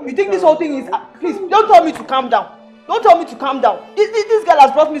 You think this whole thing is... please, don't tell me to calm down. Don't tell me to calm down. This girl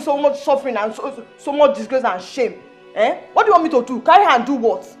has brought me so much suffering and so much disgrace and shame. Eh? What do you want me to do? Carry her and do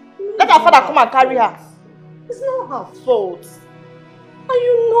what? Let her father come and carry her. It's not her fault. And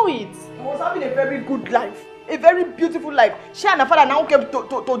you know it. I was having a very good life. A very beautiful life. She and her father now came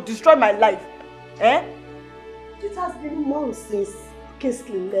to destroy my life. Eh? It has been months since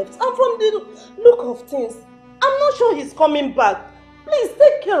Kingsley left. And from the look of things, I'm not sure he's coming back. Please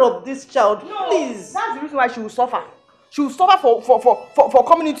take care of this child. No, please. That's the reason why she will suffer. She will suffer for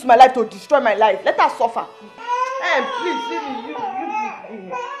coming into my life to destroy my life. Let her suffer. Hey, please, leave me. You.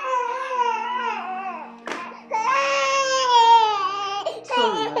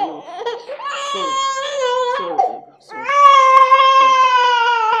 Sorry, Alot. Sorry.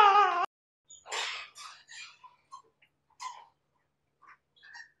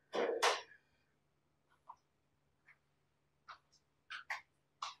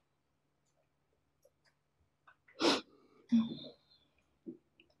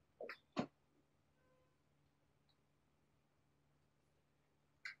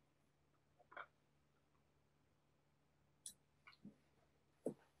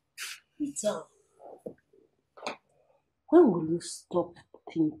 Rita, when will you stop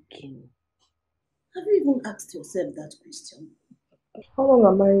thinking? Have you even asked yourself that question? How long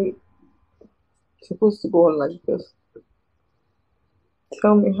am I supposed to go on like this?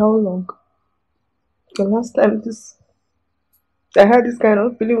 Tell me, how long? The last time I had this kind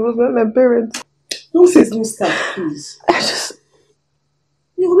of feeling was when my parents... Don't start, please.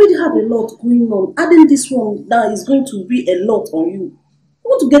 You already have a lot going on. Adding this one now is going to be a lot on you. You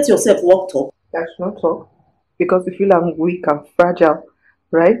want to get yourself worked up? I should not talk. Because you feel I'm weak and fragile,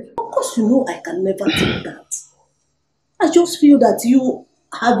 right? Of course you know I can never take that. I just feel that you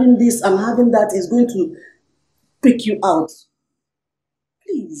having this and having that is going to freak you out.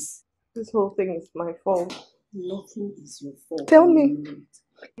 Please. This whole thing is my fault. Nothing is your fault. Tell me,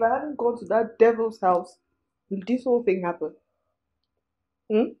 if I hadn't gone to that devil's house, will this whole thing happen?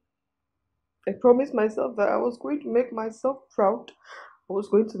 I promised myself that I was going to make myself proud. I was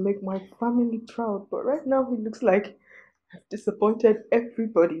going to make my family proud. But right now it looks like I've disappointed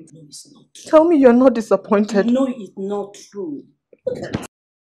everybody. No, it's not true. Tell me you're not disappointed. No, it's not true. Look at it.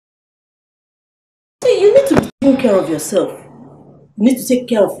 See, you need to take care of yourself. You need to take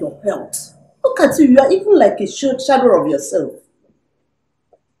care of your health. Look at you, you are even like a shadow of yourself.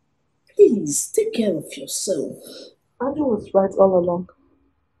 Please, take care of yourself. Andrew was right all along.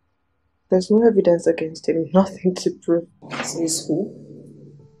 There's no evidence against him, nothing to prove. Says who?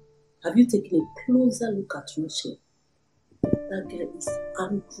 Have you taken a closer look at Rachel? That girl is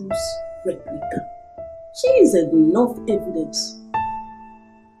Andrew's replica. She is enough evidence.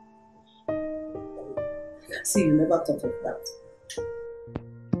 See, you never thought of that.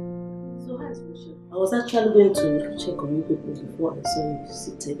 So how is Rachel? I was actually going to check on you people before I saw you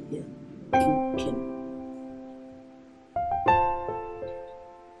seated here. Okay.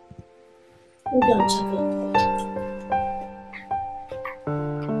 go and check her.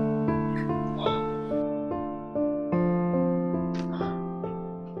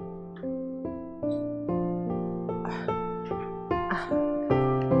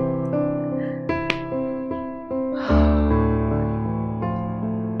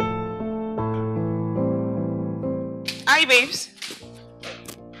 Hi, babes.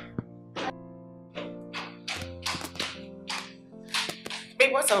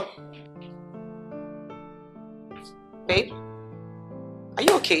 Babe, what's up? Babe, are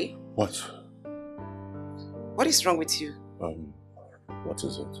you okay? What? What is wrong with you? What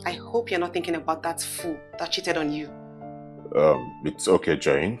is it? I hope you're not thinking about that fool that cheated on you. It's okay,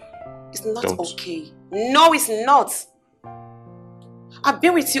 Jane. It's not okay. No, it's not. I've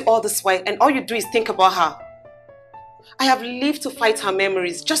been with you all this while and all you do is think about her. I have lived to fight her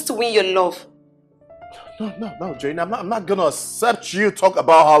memories just to win your love. No, Jane. I'm not gonna accept you talk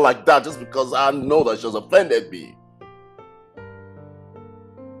about her like that just because I know that she's offended me.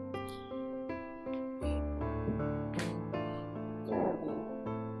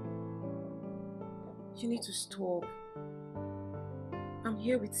 You need to stop. I'm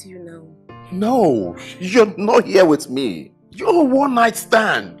here with you now. No, you're not here with me. You're a one-night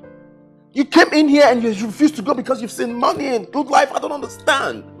stand. You came in here and you refused to go because you've seen money and good life. I don't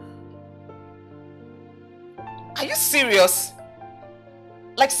understand. Are you serious?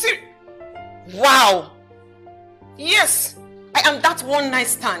 Like, wow. Yes, I am that one-night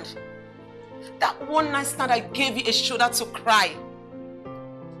stand. That one-night stand I gave you a shoulder to cry.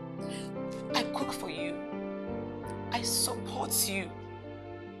 I cook for you. I support you.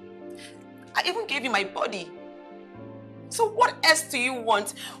 I even gave you my body. So what else do you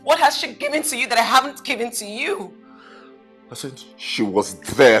want? What has she given to you that I haven't given to you? Listen, she was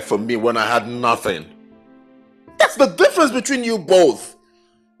there for me when I had nothing. That's the difference between you both.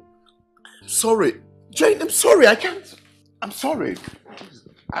 I'm sorry. Jane, I'm sorry. I can't. I'm sorry.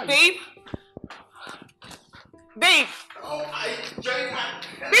 Babe? Babe? Oh, Jane,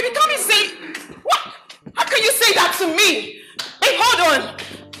 Baby, come and say... What? How can you say that to me? Babe, hold on.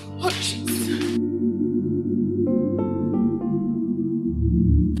 Oh, jeez.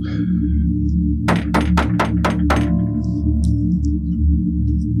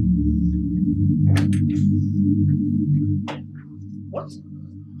 What?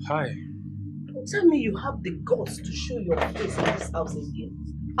 Hi. Don't tell me you have the guts to show your face in this house again.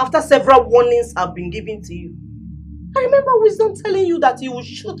 After several warnings have been given to you. I remember Wisdom telling you that he will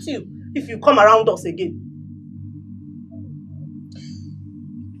shoot you if you come around us again.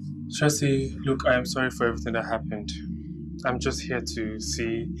 Tracy, look, I am sorry for everything that happened. I'm just here to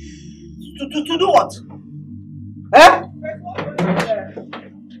see... To do what? Eh?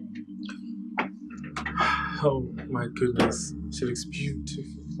 Oh my goodness, she looks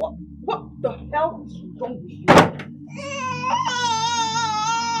beautiful. What the hell is wrong with you?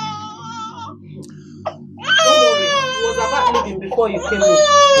 Don't worry, it was about leaving before you came in. No,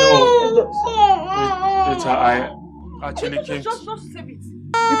 Rita, I actually came Just save it.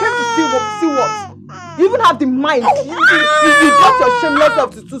 You came to see what? You even have the mind. You got your shameless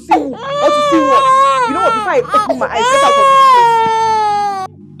self to see who or to see what? You know what? Before I open my eyes, get out of this place.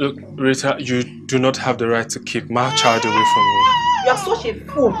 Look, Rita, you do not have the right to keep my child away from me. You are such a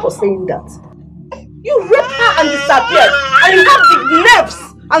fool for saying that. You raped her and disappeared, and you have the nerves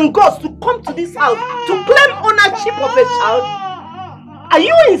and guts to come to this house to claim ownership of a child. Are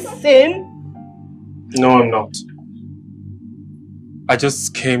you insane? No, I'm not. I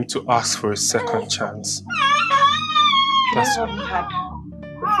just came to ask for a second chance. That's all you had.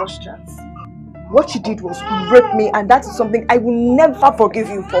 The first chance. What you did was to rape me, and that is something I will never forgive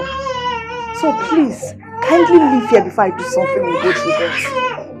you for. So please, kindly leave here before I do something you go through this.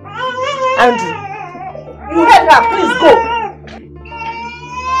 Andrew, you heard her. Please go.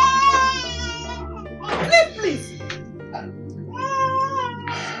 Please.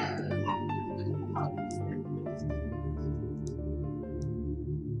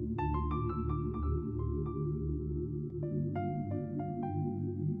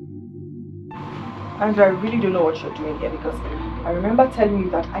 Andrew, I really don't know what you're doing here because I remember telling you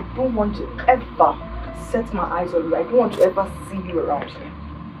that I don't want to ever set my eyes on you. I don't want to ever see you around here.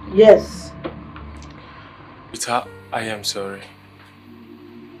 Yes. Rita, I am sorry.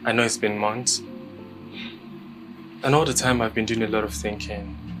 I know it's been months. And all the time I've been doing a lot of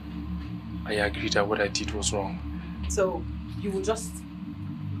thinking. I agree that what I did was wrong. So you will just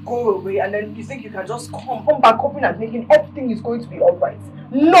go away and then you think you can just come back hoping and thinking everything is going to be alright.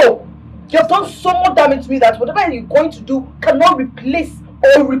 No! You have done so much damage to me that whatever you're going to do cannot replace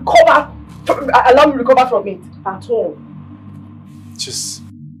or recover, allow me to recover from it at all. Just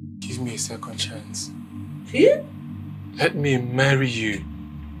Give me a second chance. Yeah? Let me marry you.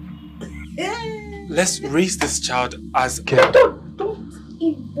 Let's raise this child as... Don't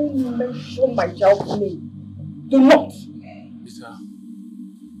even mention my child's name. Do not. Rita,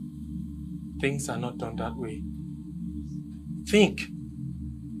 things are not done that way. Think.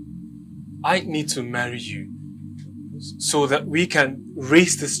 I need to marry you so that we can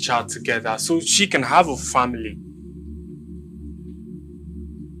raise this child together, so she can have a family.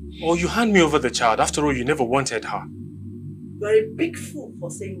 Or you hand me over the child. After all, you never wanted her. You're a big fool for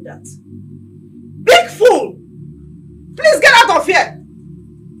saying that. Big fool! Please get out of here!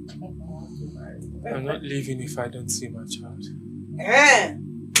 I'm not leaving if I don't see my child. Eh?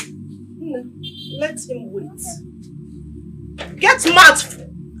 Let him wait. Get mad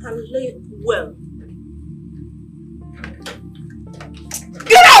and lay well.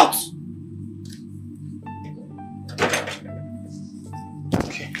 Get out!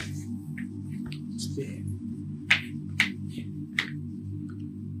 Okay. Stay.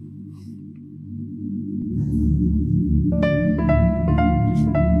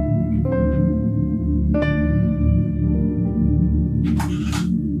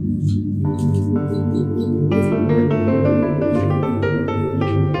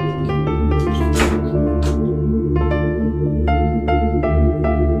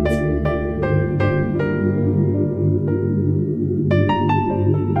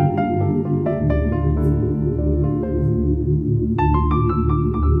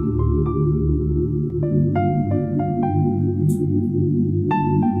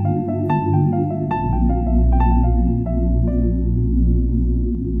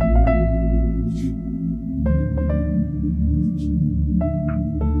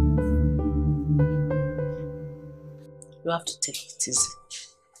 You have to take it easy.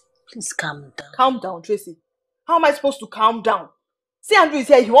 Please calm down. Calm down, Tracy. How am I supposed to calm down? See, Andrew is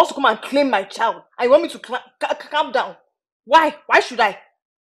here. He wants to come and claim my child. And you want me to calm down? Why? Why should I?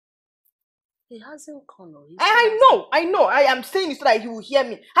 He hasn't come. I know. I am saying it so that he will hear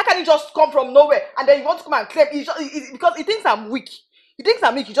me. How can he just come from nowhere and then you want to come and claim? Because he thinks I'm weak. He thinks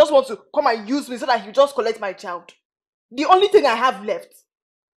I'm weak. He just wants to come and use me so that he just collect my child. The only thing I have left.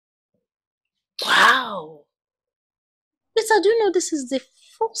 Wow. Rita, do you know this is the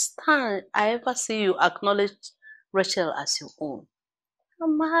first time I ever see you acknowledge Rachel as your own?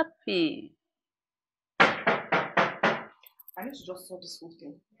 I'm happy. I need to just sort this whole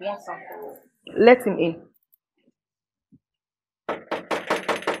thing. Once and for all. Let him in.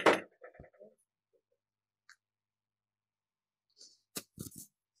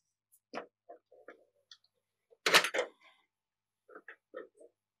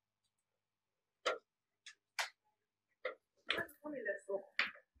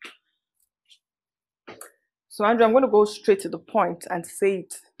 So Andrew, I'm going to go straight to the point and say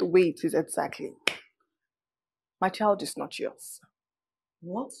it the way it is exactly. My child is not yours.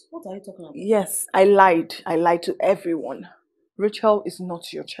 What? What are you talking about? Yes, I lied. I lied to everyone. Rachel is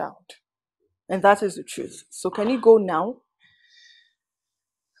not your child. And that is the truth. So can you go now?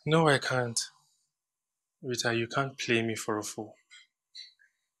 No, I can't. Rita, you can't play me for a fool.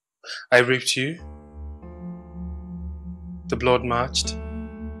 I raped you. The blood matched.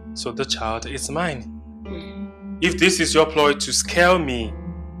 So the child is mine. If this is your ploy to scare me,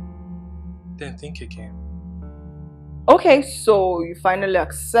 then think again. Okay, so you finally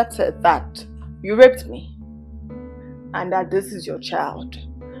accepted that you raped me and that this is your child.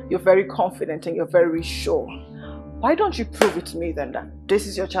 You're very confident and you're very sure. Why don't you prove it to me then that this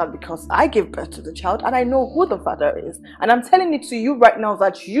is your child? Because I gave birth to the child and I know who the father is. And I'm telling it to you right now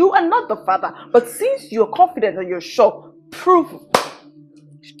that you are not the father. But since you're confident and you're sure, prove.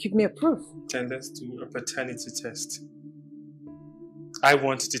 Give me a proof. Then let's do a paternity test. I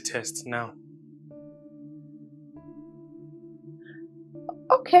want the test now.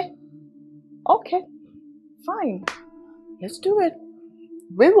 Okay. Fine. Let's do it.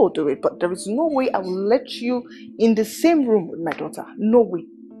 We will do it, but there is no way I will let you in the same room with my daughter. No way.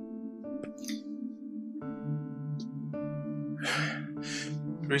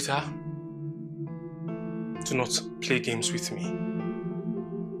 Rita, do not play games with me.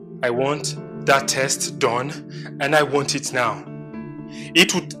 I want that test done, and I want it now.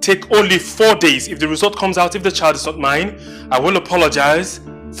 It would take only 4 days. If the result comes out, if the child is not mine, I will apologize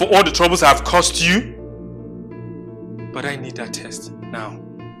for all the troubles I've caused you. But I need that test now.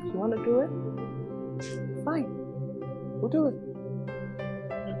 You want to do it? Fine. We'll do it.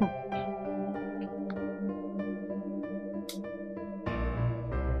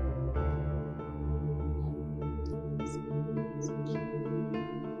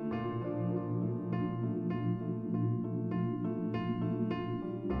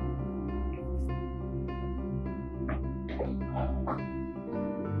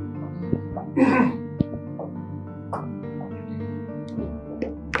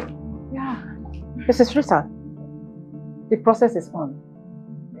 Yeah. Mrs. Rita, the process is on.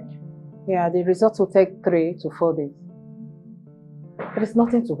 Yeah, the results will take 3 to 4 days. There is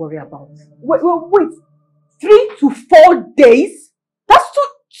nothing to worry about. Wait. 3 to 4 days? That's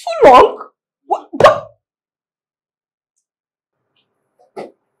too long. What?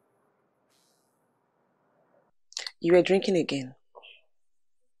 You were drinking again.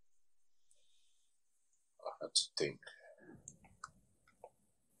 I had to think.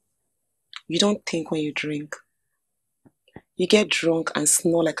 You don't think when you drink. You get drunk and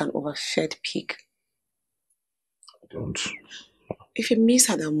snore like an overfed pig. I don't. If you miss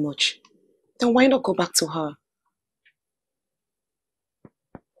her that much, then why not go back to her?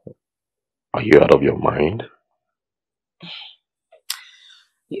 Are you out of your mind?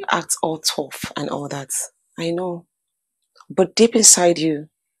 You act all tough and all that. I know. But deep inside you,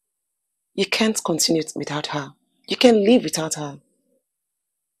 you can't continue without her. You can live without her.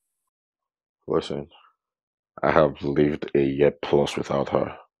 Listen, I have lived a year plus without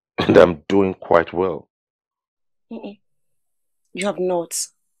her, and I'm doing quite well. You have not.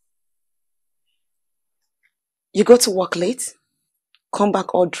 You go to work late, come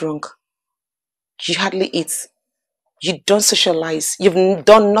back all drunk. You hardly eat. You don't socialize. You've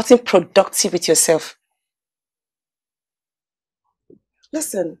done nothing productive with yourself.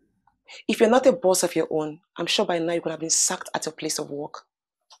 Listen, if you're not a boss of your own, I'm sure by now you could have been sacked at your place of work.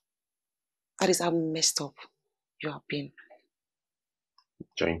 That is how messed up you have been.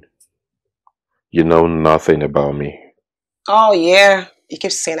 Jane, you know nothing about me. Oh yeah, you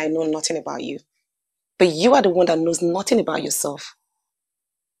keep saying I know nothing about you. But you are the one that knows nothing about yourself.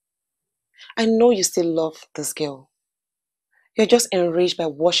 I know you still love this girl. You're just enraged by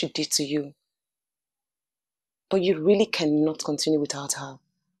what she did to you. But you really cannot continue without her.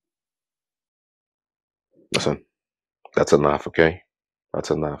 Listen, that's enough, okay?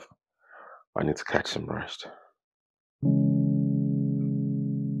 That's enough. I need to catch some rest.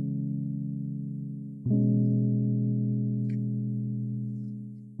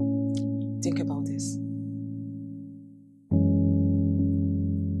 Think about this.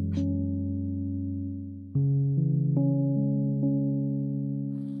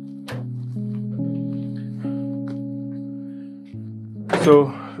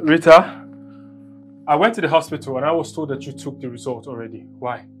 So, Rita, I went to the hospital and I was told that you took the result already.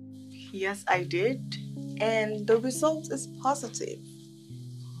 Why? Yes, I did. And the result is positive.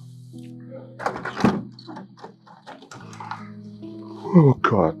 Oh,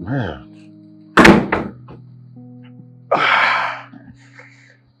 God, man.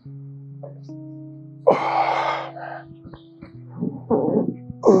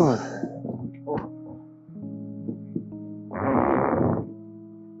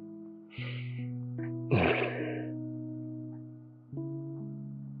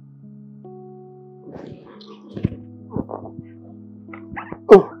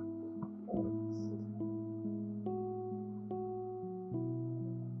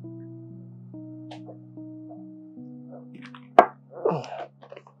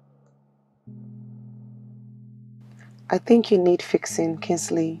 I think you need fixing,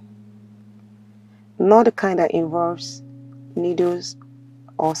 Kingsley. Not the kind that involves needles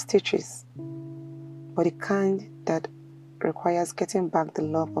or stitches, but the kind that requires getting back the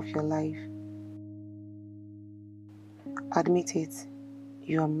love of your life. Admit it,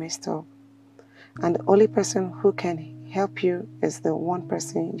 you are messed up. And the only person who can help you is the one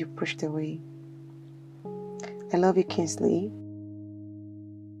person you pushed away. I love you, Kingsley.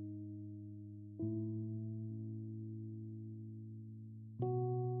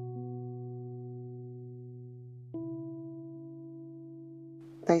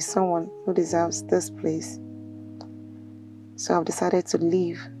 There is someone who deserves this place. So I've decided to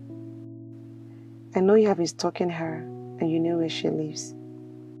leave. I know you have been stalking her and you know where she lives.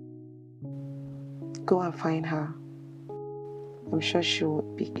 Go and find her. I'm sure she will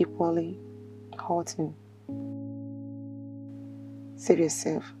be equally hurting. Save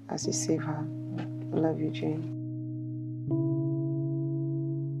yourself as you save her. I love you, Jane.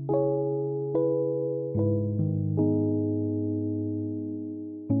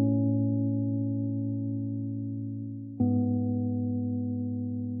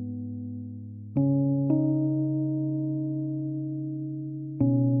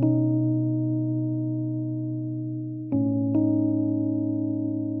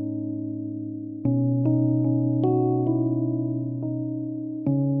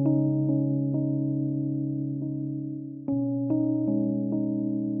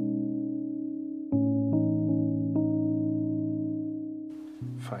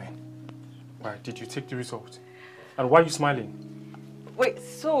 Fine. Why, did you take the result? And why are you smiling? Wait,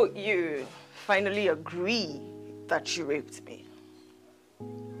 so you finally agree that you raped me?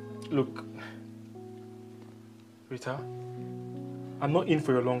 Look, Rita, I'm not in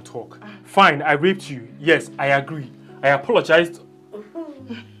for your long talk. Fine, I raped you. Yes, I agree. I apologized.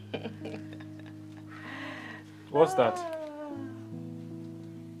 What's that?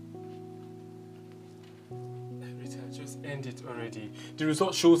 Rita, just end it already. The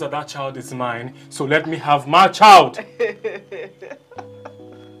result shows that that child is mine, so let me have my child.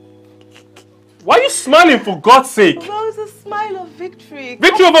 Why are you smiling, for God's sake? Well, it's a smile of victory.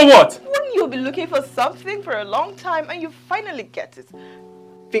 Victory over what? When you've been looking for something for a long time and you finally get it.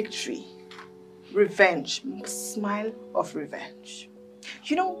 Victory. Revenge. Smile of revenge.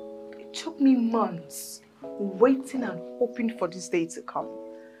 You know, it took me months waiting and hoping for this day to come.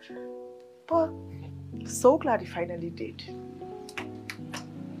 But I'm so glad it finally did.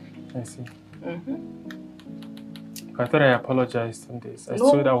 I see. I thought I apologized on this. I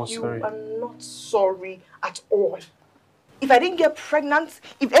thought I was sorry. No, you are not sorry at all. If I didn't get pregnant,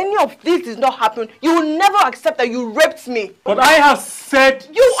 if any of this did not happen, you will never accept that you raped me. But I have said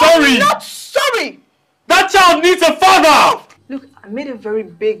you sorry. You are not sorry. That child needs a father. Look, I made a very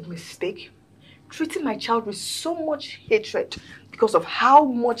big mistake. Treating my child with so much hatred because of how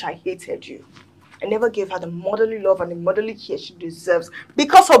much I hated you. I never gave her the motherly love and the motherly care she deserves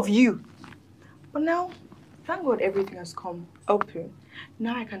because of you. But now, thank God everything has come open.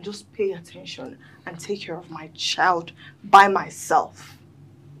 Now I can just pay attention and take care of my child by myself.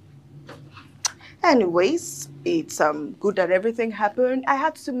 Anyways, it's good that everything happened. I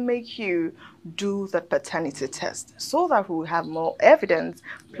had to make you do the paternity test so that we will have more evidence.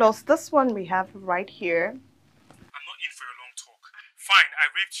 Plus this one we have right here. I'm not in for your long talk. Fine, I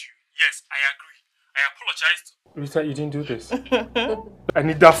raped you. Yes, I agree. I apologized. Rita, you didn't do this. I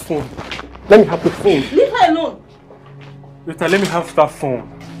need that phone. Let me have the phone. Leave her alone. Rita, let me have that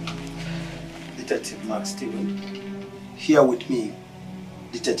phone. Detective Mark Steven, here with me,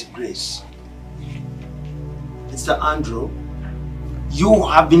 Detective Grace. Mr. Andrew, you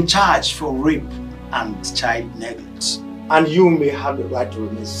have been charged for rape and child neglect. And you may have the right to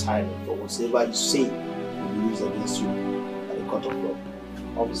remain silent for whatever you say will be used against you at the court of law.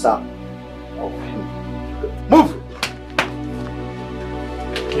 Officer, move!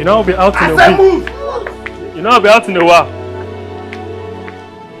 You know I'll be out in a week. Move! You know I'll be out in a while.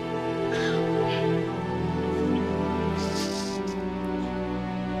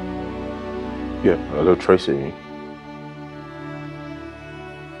 Yeah, hello Tracy.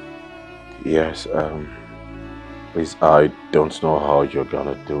 Yes, please, I don't know how you're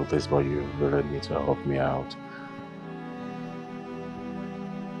gonna do this, but you really need to help me out.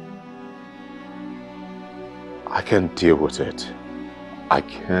 I can't deal with it. I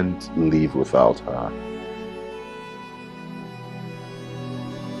can't live without her.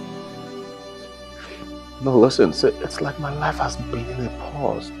 No, listen, it's like my life has been in a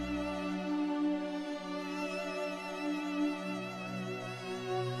pause.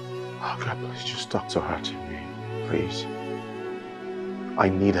 Okay, please just talk to her to me, please. I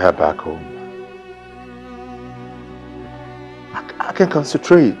need her back home. I can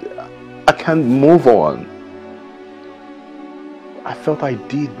concentrate. I can't move on. I felt I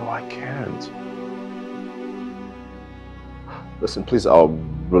did, but I can't. Listen, please, I'll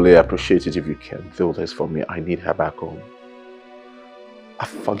really appreciate it if you can do this for me. I need her back home. I've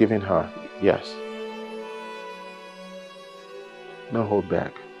forgiven her, yes. No hold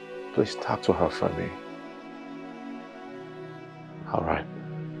back. Please talk to her for me. All right.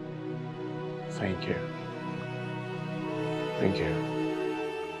 Thank you. Thank you.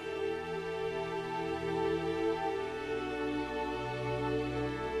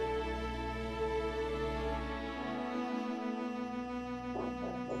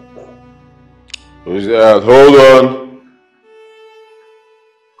 Who's that? Hold on.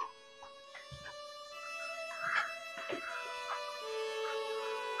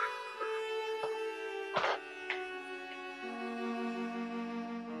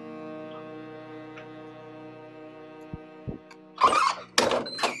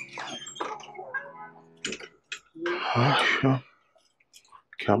 Sure.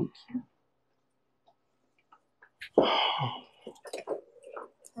 Come.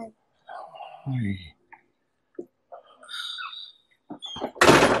 Hi.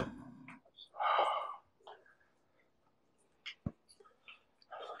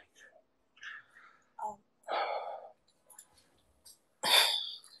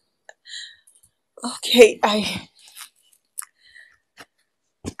 Okay,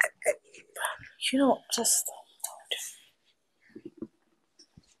 just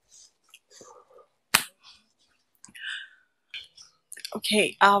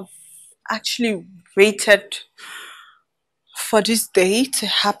Okay, I've actually waited for this day to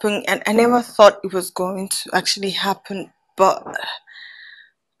happen, and I never thought it was going to actually happen, but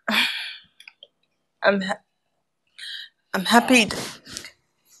I'm ha I'm happy.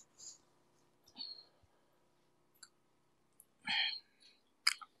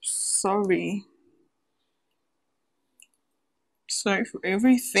 Sorry. Sorry for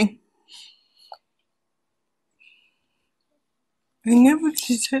everything. I never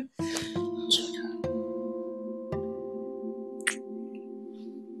cheated.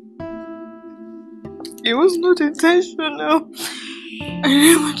 It was not intentional. I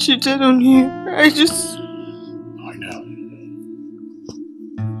never cheated on you. I just... I know.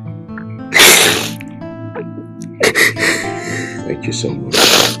 Thank you so much.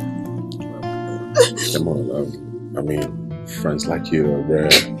 Come on, love. I mean, friends like you are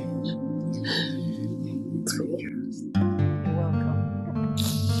rare. You're welcome.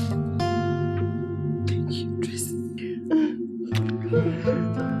 Thank you, Tracy.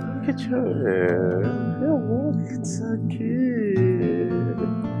 Look at your hair. It's so cute.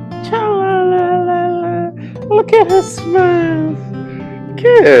 Cha-la-la-la-la. Look at her smile.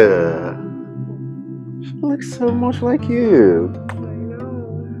 Good. She looks so much like you. I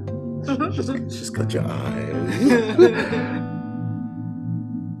know. She's got your eyes.